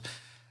old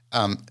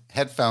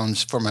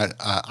headphones from an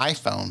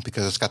iPhone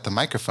because it's got the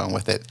microphone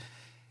with it.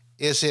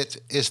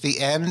 Is the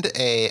end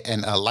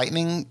a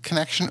lightning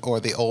connection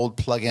or the old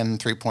plug-in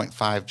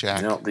 3.5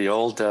 jack? No, the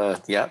old Oh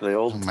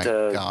my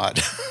God.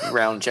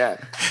 round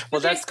jack.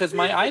 Well, that's because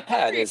my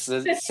iPad is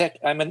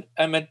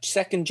I'm a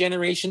second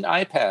generation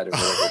iPad or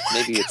whatever.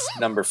 Maybe it's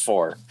number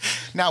 4.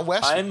 Now,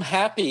 Wes, I'm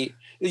happy.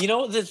 You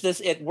know, this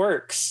it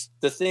works.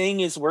 The thing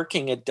is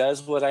working. It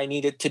does what I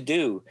need it to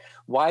do.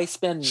 Why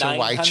spend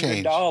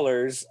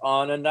 $900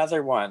 on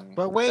another one?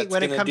 But wait,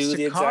 when it comes to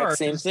the cars, exact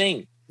same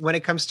thing. When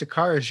it comes to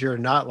cars, you're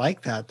not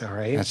like that, though,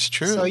 right? That's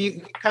true. So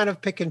you kind of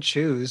pick and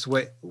choose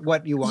what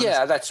you want.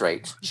 Yeah, that's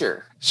right.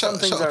 Sure. Some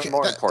things are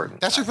more important.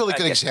 That's a really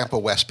good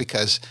example, Wes,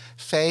 because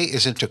Faye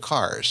is into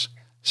cars.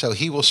 So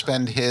he will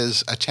spend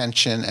his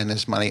attention and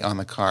his money on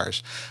the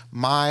cars.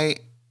 My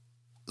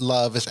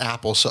love is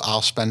Apple, so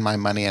I'll spend my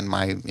money and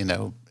my,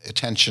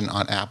 attention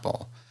on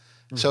Apple.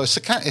 So it's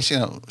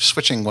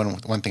switching one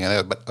thing or the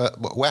other.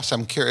 But Wes,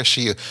 I'm curious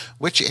to you,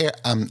 which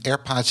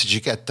AirPods did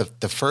you get?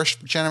 The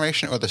first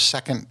generation or the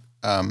second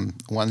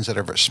ones that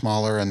are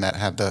smaller and that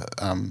have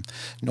the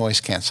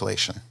noise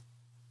cancellation?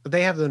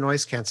 They have the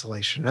noise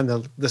cancellation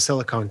and the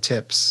silicone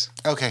tips.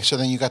 Okay, so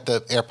then you got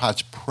the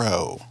AirPods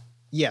Pro.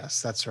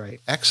 Yes, that's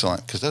right.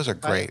 Excellent, because those are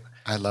great.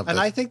 I love them.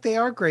 And I think they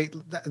are great.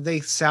 They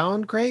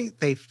sound great.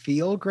 They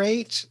feel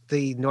great.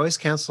 The noise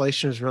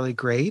cancellation is really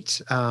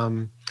great.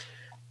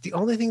 The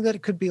only thing that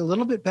it could be a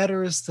little bit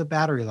better is the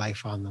battery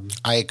life on them.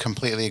 I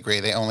completely agree.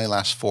 They only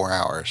last 4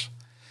 hours.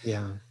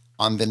 Yeah.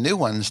 On the new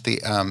ones, the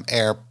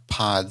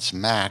AirPods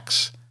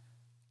Max,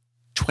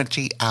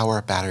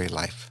 20-hour battery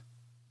life.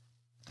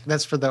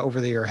 That's for the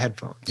over-the-ear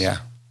headphones. Yeah.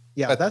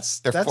 Yeah, but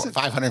that's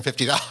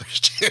 $550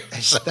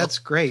 too. So. That's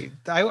great.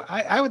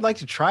 I would like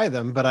to try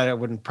them, but I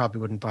probably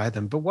wouldn't buy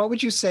them. But what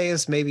would you say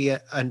is maybe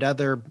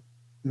another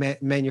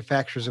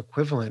manufacturer's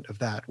equivalent of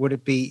that? Would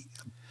it be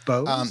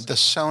Bose? The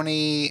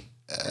Sony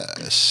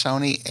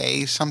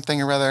A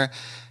something or other,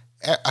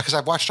 because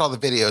I've watched all the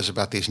videos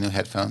about these new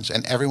headphones,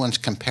 and everyone's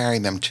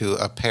comparing them to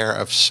a pair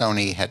of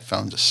Sony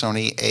headphones,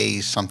 Sony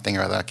A something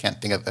or other. I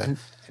can't think of the.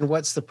 And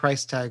what's the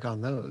price tag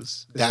on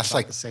those? That's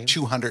like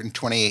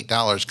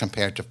 $228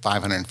 compared to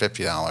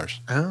 $550.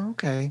 Oh,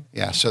 okay.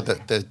 Yeah, so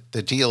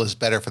the deal is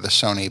better for the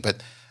Sony,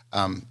 but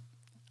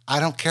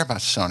I don't care about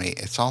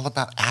Sony. It's all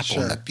about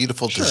Apple and the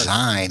beautiful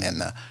design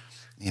and the,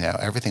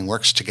 everything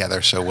works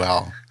together so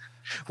well.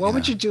 What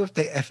would you do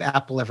if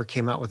Apple ever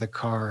came out with a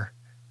car?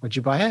 Would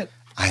you buy it?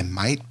 I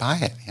might buy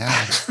it.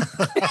 Yeah.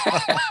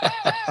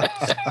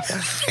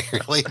 I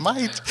really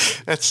might.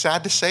 That's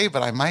sad to say,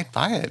 but I might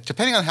buy it,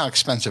 depending on how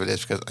expensive it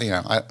is, because,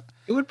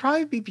 it would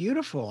probably be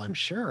beautiful, I'm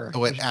sure.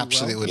 Oh, it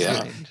absolutely would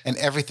be. And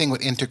everything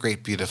would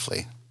integrate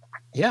beautifully.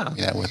 Yeah.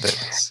 With it.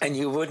 And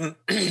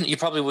you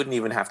probably wouldn't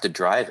even have to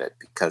drive it,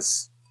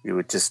 because you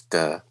would just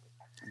That's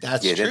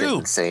true. It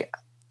and say,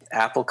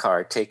 Apple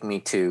Car, take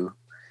me to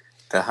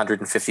the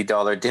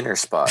 $150 dinner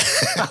spot.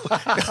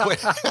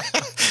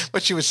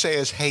 What you would say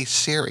is, "Hey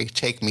Siri,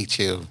 take me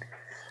to,"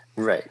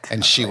 right,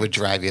 and she would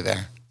drive you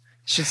there.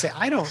 She'd say,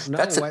 "I don't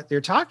know what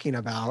you're talking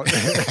about."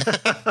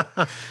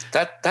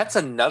 That's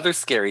another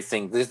scary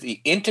thing.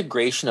 The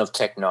integration of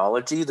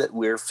technology that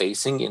we're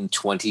facing in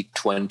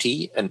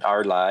 2020 and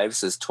our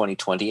lives as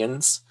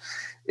 2020ans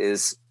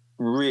is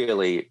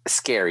really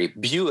scary.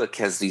 Buick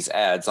has these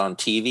ads on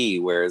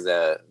TV where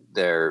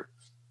their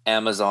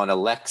Amazon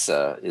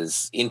Alexa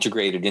is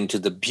integrated into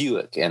the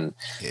Buick, and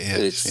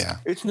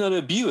it's not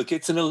a Buick,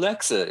 it's an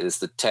Alexa is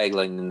the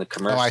tagline in the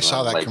commercial. Oh, I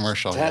saw that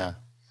commercial.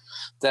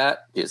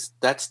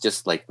 That's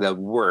just like the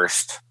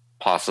worst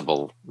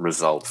possible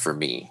result for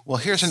me. Well,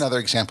 here's another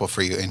example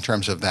for you in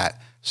terms of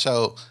that.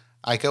 So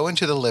I go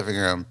into the living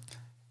room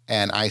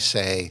and I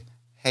say,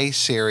 "Hey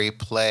Siri,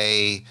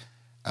 play,"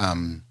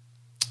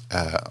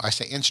 I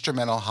say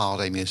instrumental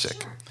holiday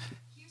music.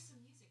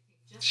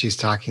 She's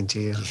talking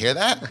to you. You hear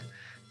that?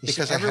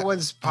 Because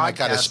everyone's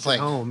podcast at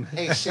home.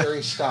 Hey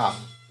Siri, stop.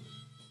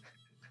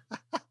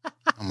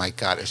 Oh my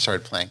God, it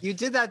started playing. You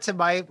did that to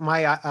my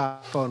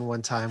phone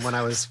one time when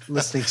I was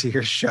listening to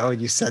your show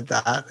and you said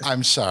that.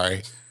 I'm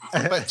sorry.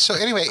 But so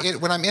anyway,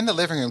 when I'm in the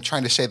living room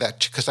trying to say that,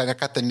 because I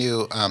got the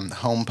new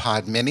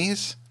HomePod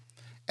minis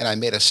and I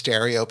made a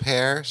stereo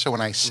pair. So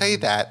when I say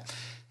that,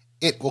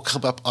 it will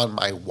come up on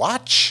my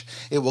watch.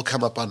 It will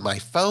come up on my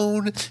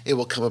phone. It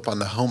will come up on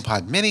the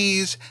HomePod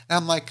minis. And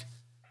I'm like,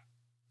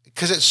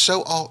 because it's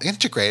so all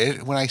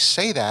integrated, when I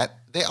say that,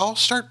 they all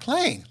start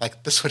playing.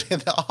 Like this one in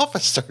the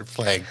office started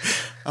playing.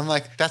 I'm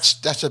like,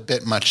 that's a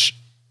bit much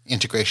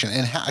integration.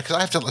 And because I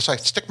have to, so I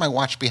stick my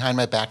watch behind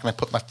my back and I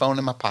put my phone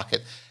in my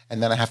pocket,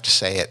 and then I have to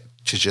say it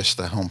to just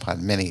the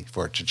HomePod Mini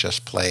for it to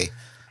just play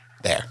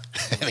there.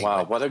 Anyway.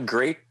 Wow, what a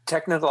great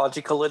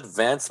technological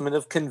advancement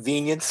of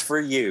convenience for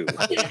you.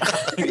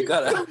 You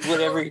got to put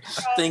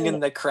everything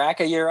in the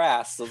crack of your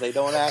ass so they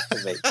don't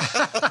activate.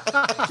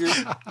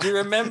 Do you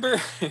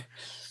remember?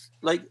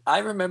 Like, I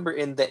remember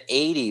in the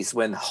 80s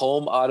when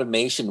home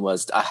automation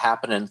was a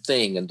happening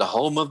thing and the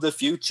home of the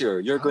future.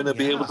 You're going to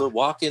be able to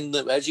walk in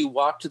as you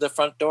walk to the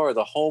front door,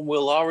 the home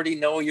will already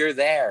know you're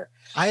there.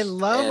 I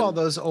love all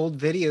those old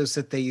videos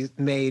that they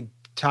made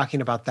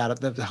talking about that at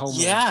the home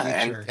Yeah, of the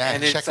future.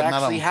 and it's them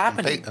out actually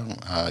happening.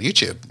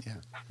 YouTube. Yeah.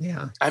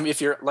 Yeah. I mean,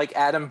 if you're like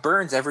Adam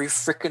Burns, every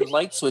freaking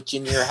light switch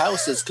in your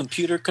house is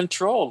computer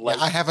controlled. Like,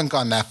 I haven't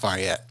gone that far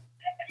yet.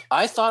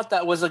 I thought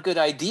that was a good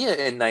idea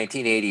in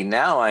 1980.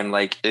 Now I'm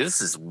like,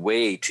 this is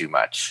way too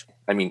much.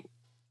 I mean,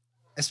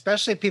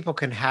 Especially if people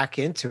can hack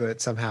into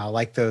it somehow,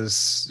 like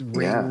those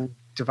Ring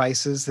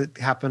devices that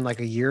happened like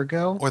a year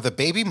ago. Or the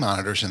baby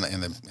monitors in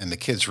the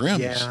kids' rooms.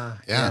 Yeah.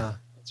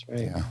 That's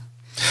right. Yeah.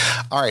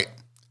 All right.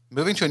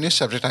 Moving to a new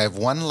subject, I have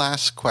one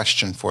last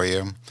question for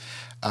you.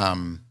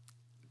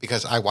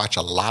 Because I watch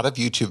a lot of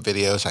YouTube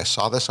videos. I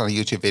saw this on a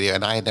YouTube video,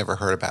 and I had never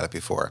heard about it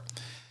before.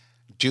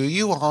 Do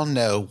you all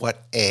know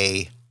what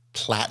a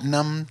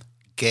platinum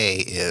gay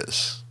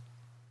is?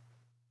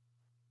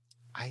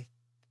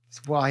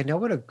 I know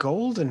what a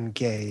golden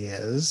gay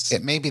is.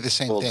 It may be the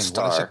same Gold thing.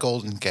 star. What is a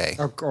golden gay?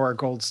 Or a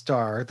gold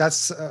star.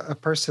 That's a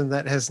person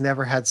that has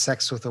never had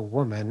sex with a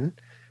woman.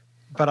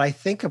 But I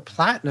think a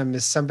platinum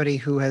is somebody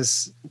who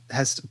has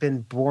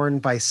been born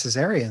by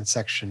cesarean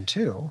section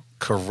too.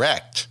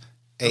 Correct.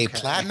 A Okay.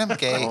 platinum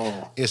gay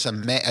Oh. is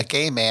a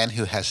gay man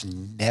who has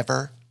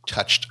never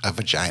touched a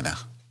vagina.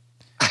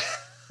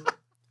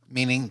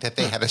 Meaning that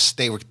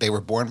they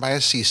were born by a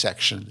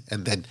C-section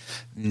and then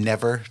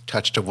never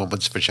touched a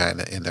woman's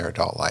vagina in their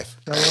adult life.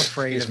 So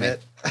afraid of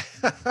it.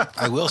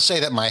 I will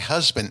say that my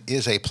husband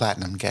is a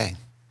platinum gay,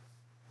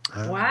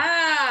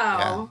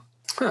 Wow.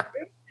 Good for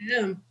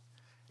him.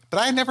 but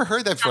I never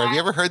heard that before. Have you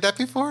ever heard that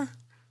before?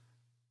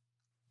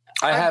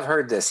 I have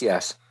heard this.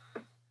 Yes.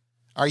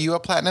 Are you a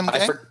platinum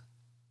gay?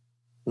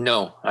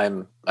 No,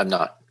 I'm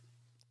not.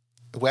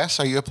 Wes,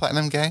 are you a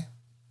platinum gay?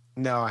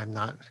 No, I'm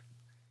not.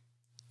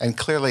 And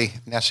clearly,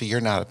 Nessa,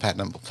 you're not a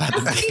platinum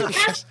gay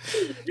because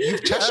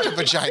you've touched a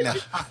vagina.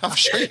 I'm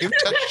sure you've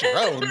touched your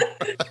own.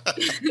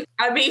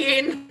 I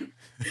mean,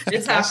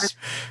 it's happened.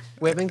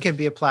 Women can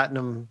be a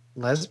platinum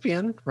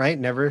lesbian, right?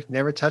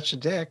 Never touch a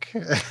dick.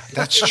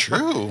 That's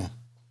true.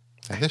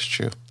 That is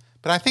true.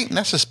 But I think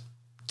Nessa's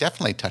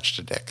definitely touched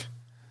a dick.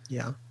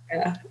 Yeah.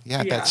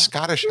 Yeah, that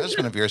Scottish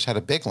husband of yours had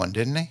a big one,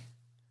 didn't he?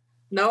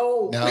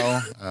 No.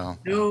 No. Oh.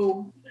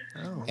 No.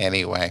 Oh.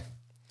 Anyway.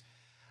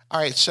 All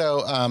right. So,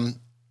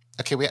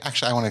 okay.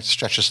 I want to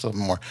stretch this a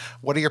little more.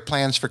 What are your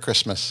plans for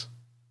Christmas?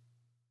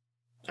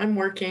 I'm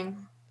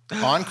working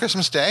On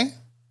Christmas Day?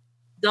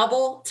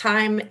 double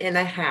time and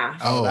a half.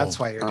 Oh, That's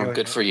why you're doing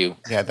Good it. for you.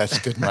 Yeah, that's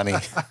good money.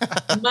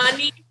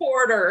 Money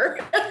quarter.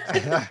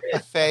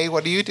 Faye,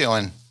 what are you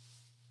doing?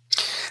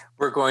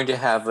 We're going to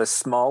have a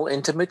small,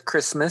 intimate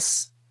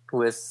Christmas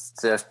with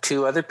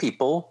two other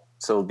people.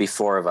 So it'll be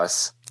four of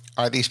us.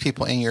 Are these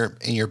people in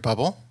your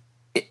bubble?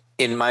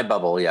 In my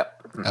bubble,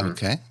 yep. Mhm.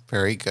 Okay,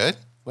 very good.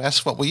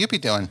 Wes, what will you be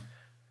doing?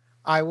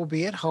 I will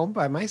be at home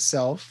by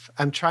myself.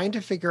 I'm trying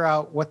to figure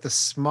out what the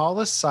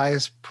smallest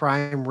size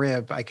prime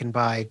rib I can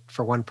buy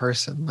for one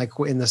person, like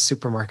in the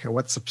supermarket.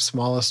 What's the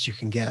smallest you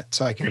can get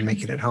so I can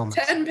make it at home?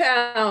 10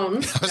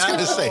 pounds. I was going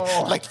to say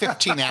No. like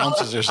 15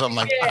 ounces or something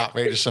like that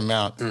outrageous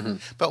amount.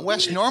 Mhm. But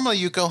Wes, normally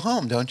you go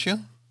home, don't you?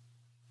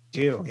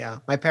 Yeah.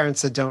 My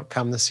parents said don't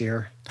come this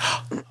year.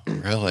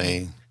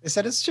 Really? They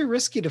said it's too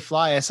risky to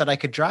fly. I said I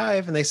could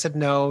drive, and they said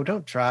no,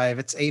 don't drive.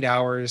 It's 8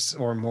 hours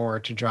or more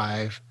to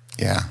drive.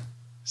 Yeah.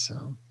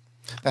 So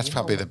That's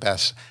probably the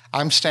best.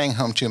 I'm staying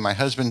home too. My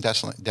husband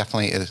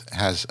definitely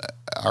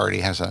already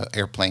has an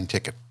airplane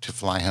ticket to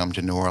fly home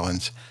to New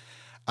Orleans.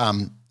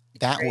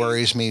 That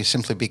worries me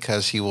simply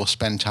because he will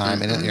spend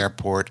time in an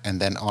airport and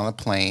then on a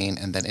plane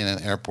and then in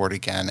an airport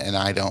again, and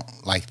I don't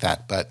like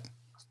that. But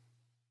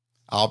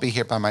I'll be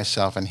here by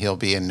myself, and he'll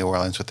be in New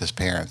Orleans with his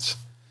parents.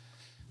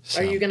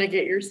 So, Are you going to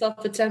get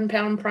yourself a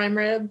 10-pound prime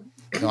rib?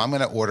 no, I'm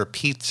going to order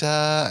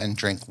pizza and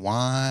drink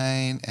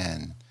wine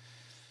and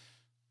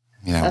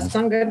That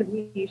sounds good to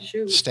me.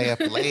 Shoot. stay up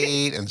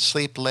late and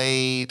sleep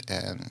late,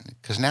 and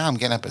because now I'm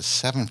getting up at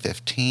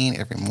 7:15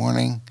 every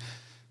morning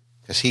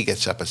because he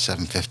gets up at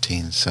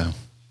 7:15. So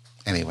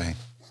anyway,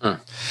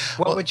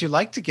 what would you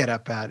like to get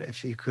up at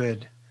if you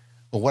could?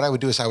 well, what I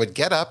would do is I would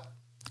get up,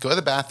 go to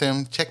the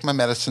bathroom, take my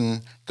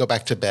medicine, go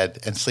back to bed,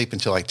 and sleep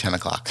until like 10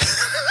 o'clock.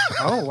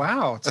 Oh,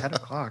 wow. 10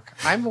 o'clock.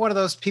 I'm one of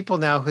those people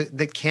now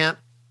that can't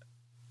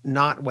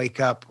not wake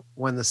up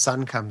when the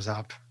sun comes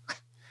up.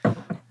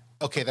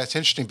 Okay, that's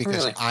interesting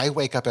because Really? I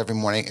wake up every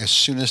morning as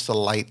soon as the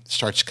light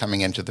starts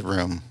coming into the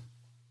room.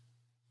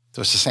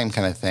 So it's the same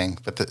kind of thing,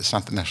 but it's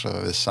not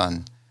necessarily the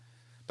sun.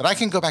 But I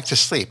can go back to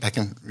sleep. I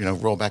can,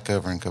 roll back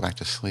over and go back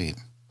to sleep.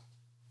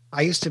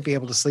 I used to be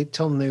able to sleep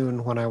till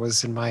noon when I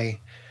was in my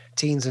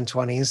teens and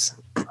 20s.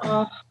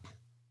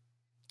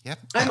 Yep.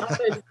 I'm up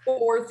at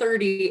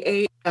 4:30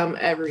 a.m.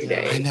 every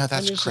day. I know,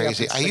 that's I'm usually up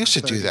crazy. at I used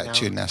to do 6:30 that now.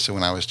 too, Nessa,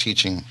 when I was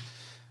teaching.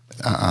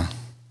 I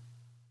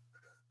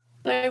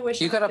wish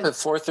You got I up could- at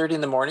 4:30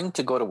 in the morning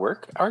to go to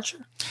work,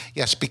 Archer?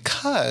 Yes,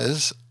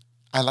 because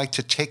I like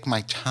to take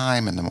my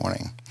time in the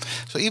morning.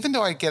 So even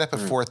though I get up at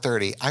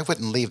 4:30, I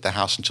wouldn't leave the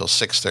house until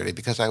 6:30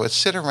 because I would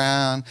sit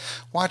around,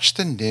 watch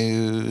the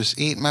news,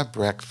 eat my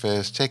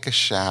breakfast, take a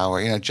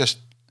shower, just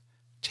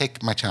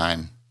take my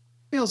time.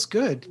 feels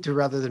good to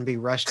rather than be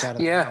rushed out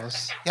of the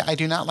house. Yeah, I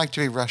do not like to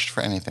be rushed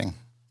for anything.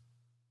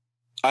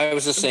 I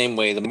was the same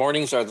way. The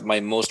mornings are my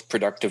most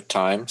productive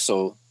time,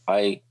 so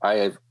I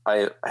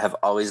have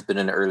always been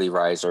an early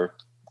riser,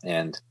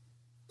 and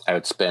I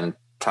would spend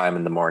time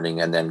in the morning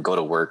and then go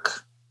to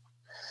work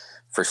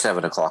for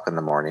 7 o'clock in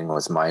the morning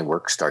was my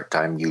work start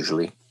time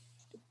usually.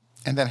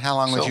 And then how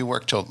long would you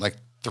work till, like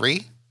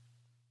 3?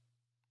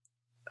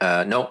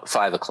 No,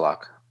 5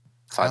 o'clock,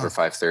 5 or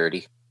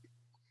 5:30.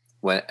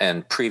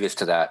 And previous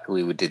to that,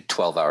 we did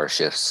 12-hour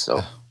shifts.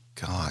 So,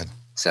 God,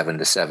 7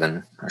 to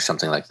 7 or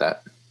something like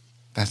that.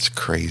 That's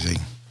crazy.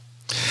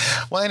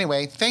 Well,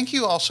 anyway, thank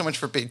you all so much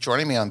for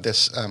joining me on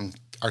this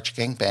Archer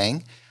Gang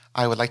Bang.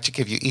 I would like to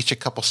give you each a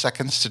couple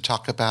seconds to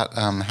talk about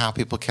how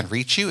people can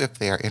reach you if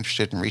they are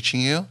interested in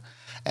reaching you.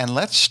 And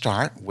let's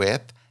start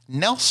with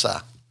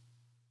Nelsa.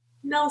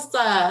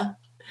 Nelsa.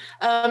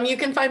 You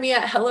can find me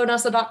at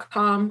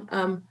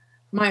hellonelsa.com.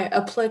 My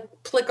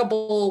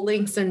applicable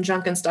links and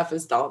junk and stuff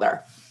is all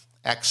there.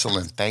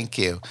 Excellent. Thank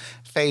you.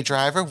 Faye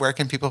Driver, where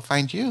can people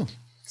find you?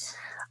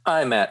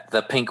 I'm at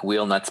the Pink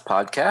Wheel Nuts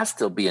podcast.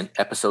 There'll be an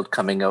episode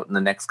coming out in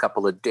the next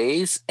couple of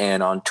days.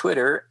 And on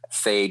Twitter,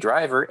 Faye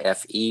Driver,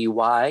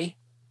 FEYDRIVER.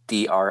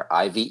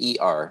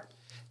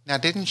 Now,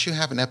 didn't you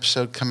have an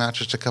episode come out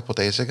just a couple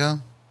days ago?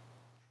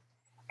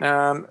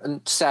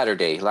 Last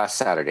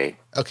Saturday.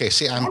 Okay,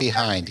 see, I'm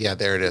behind. Yeah,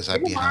 there it is.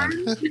 I'm behind.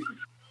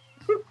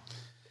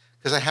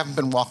 Because I haven't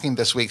been walking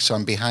this week, so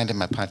I'm behind in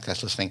my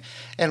podcast listening.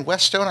 And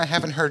Wes Stone, I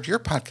haven't heard your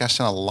podcast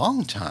in a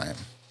long time.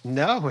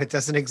 No, it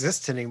doesn't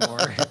exist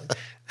anymore.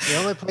 The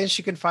only place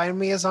you can find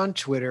me is on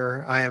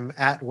Twitter. I am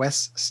at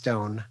Wes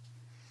Stone.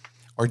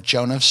 Or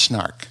Joan of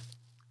Snark.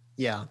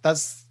 Yeah,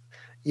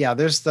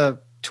 there's the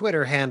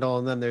Twitter handle,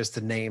 and then there's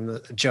the name,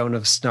 Joan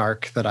of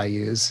Snark, that I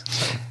use.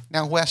 So.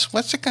 Now, Wes,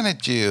 what's it going to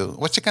do?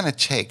 What's it going to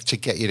take to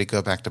get you to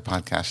go back to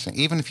podcasting,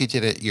 even if you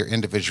did it your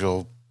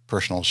individual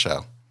personal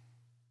show?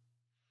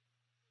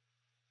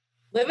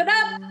 Live it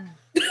up.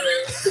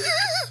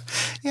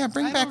 Yeah,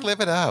 bring back Live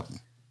It Up.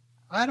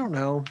 I don't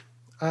know.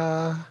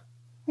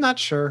 Not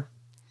sure.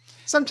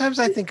 Sometimes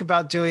I think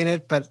about doing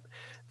it, but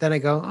then I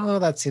go, oh,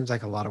 that seems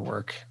like a lot of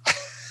work.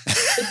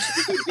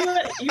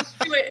 You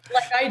do it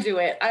like I do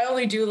it. I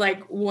only do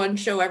like one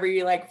show every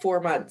 4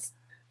 months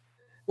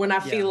when I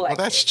feel like.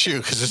 Well, that's true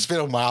because it's been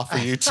a while for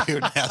you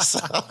too,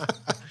 Nessa.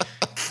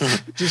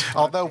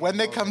 Although when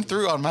they come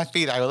through on my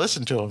feed, I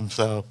listen to them.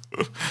 So,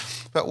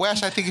 but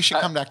Wes, I think you should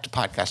come back to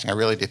podcasting. I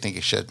really do think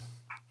you should.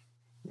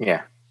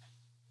 Yeah.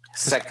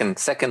 Second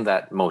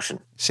that motion.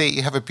 See,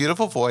 you have a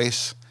beautiful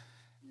voice,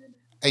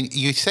 and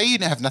you say you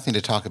have nothing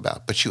to talk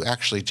about, but you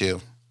actually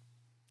do.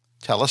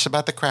 Tell us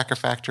about the Cracker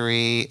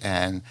Factory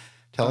and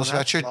tell us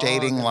about your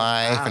dating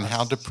life and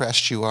how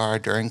depressed you are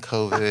during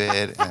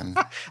COVID. And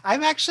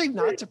I'm actually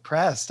not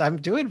depressed. I'm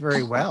doing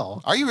very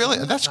well. Are you really?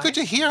 That's good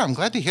to hear. I'm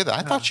glad to hear that.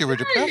 I thought you were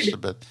depressed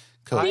about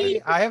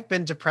COVID. I have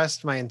been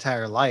depressed my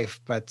entire life,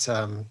 but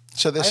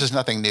so this is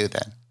nothing new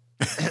then.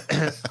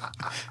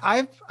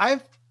 I've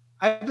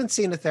been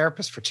seeing a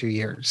therapist for 2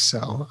 years,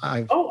 so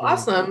I've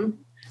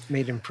awesome.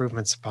 Made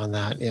improvements upon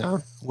that. Yeah.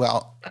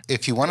 Well,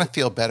 if you want to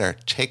feel better,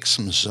 take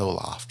some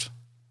Zoloft.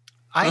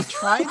 I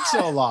tried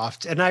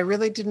Zoloft, and I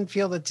really didn't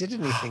feel it did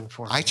anything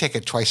for me. I take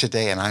it twice a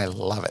day, and I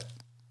love it.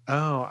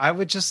 Oh, I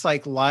would just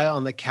lie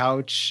on the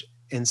couch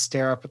and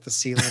stare up at the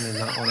ceiling and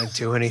not want to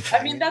do anything.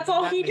 I mean, that's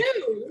all he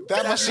do.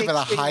 That must have been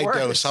a high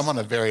dose. I'm on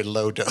a very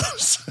low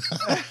dose.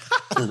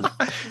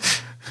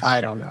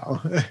 I don't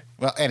know.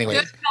 Well, anyway.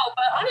 No,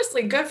 but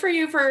honestly, good for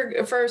you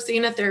for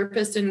seeing a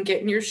therapist and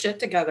getting your shit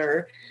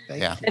together.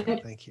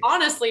 Thank you.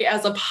 Honestly,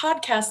 as a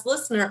podcast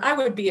listener, I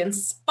would be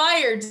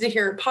inspired to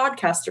hear a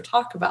podcaster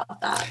talk about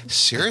that.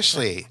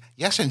 Seriously.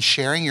 Yes, and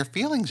sharing your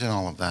feelings and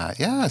all of that.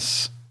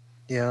 Yes.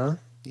 Yeah.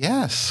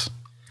 Yes.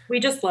 We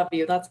just love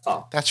you. That's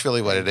all. That's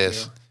really what it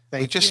is.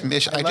 I just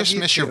miss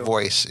your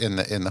voice in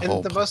the whole.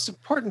 And the most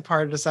important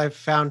part is I've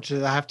found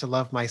that I have to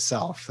love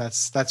myself.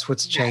 That's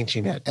what's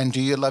changing it. And do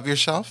you love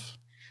yourself?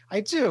 I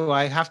do.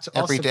 I have to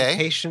every also day?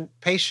 be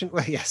patient.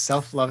 Well, yes,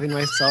 self-loving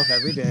myself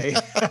every day.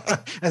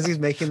 As he's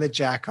making the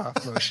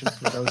jack-off motion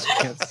for those who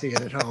can't see it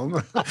at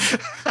home.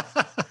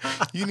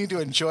 You need to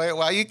enjoy it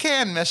while you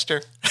can,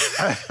 mister.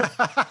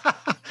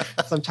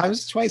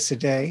 Sometimes twice a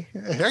day.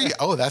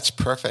 Oh, that's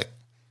perfect.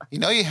 You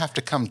know you have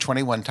to come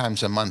 21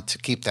 times a month to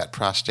keep that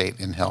prostate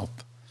in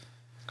health.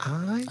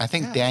 I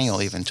think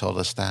Daniel even told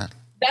us that.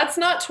 That's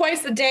not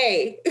twice a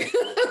day.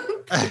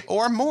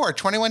 Or more,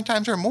 21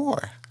 times or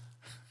more.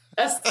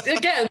 That's,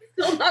 again,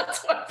 still not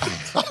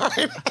twice. All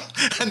right,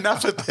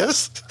 enough of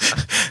this.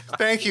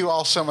 Thank you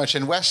all so much.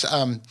 And Wes,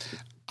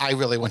 I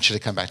really want you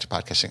to come back to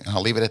podcasting.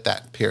 I'll leave it at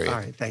that, period. All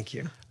right, thank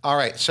you. All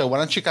right, so why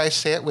don't you guys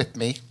say it with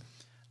me?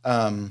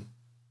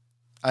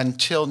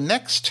 Until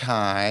next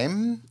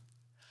time,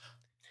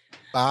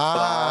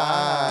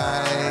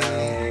 bye.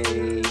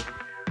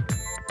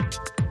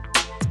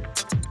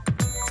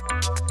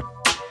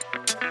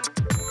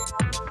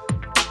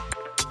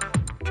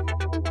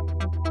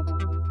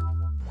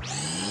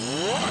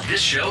 This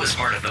show is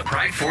part of the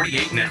Pride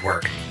 48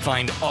 Network.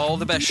 Find all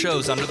the best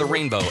shows under the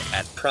rainbow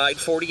at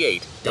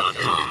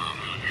pride48.com.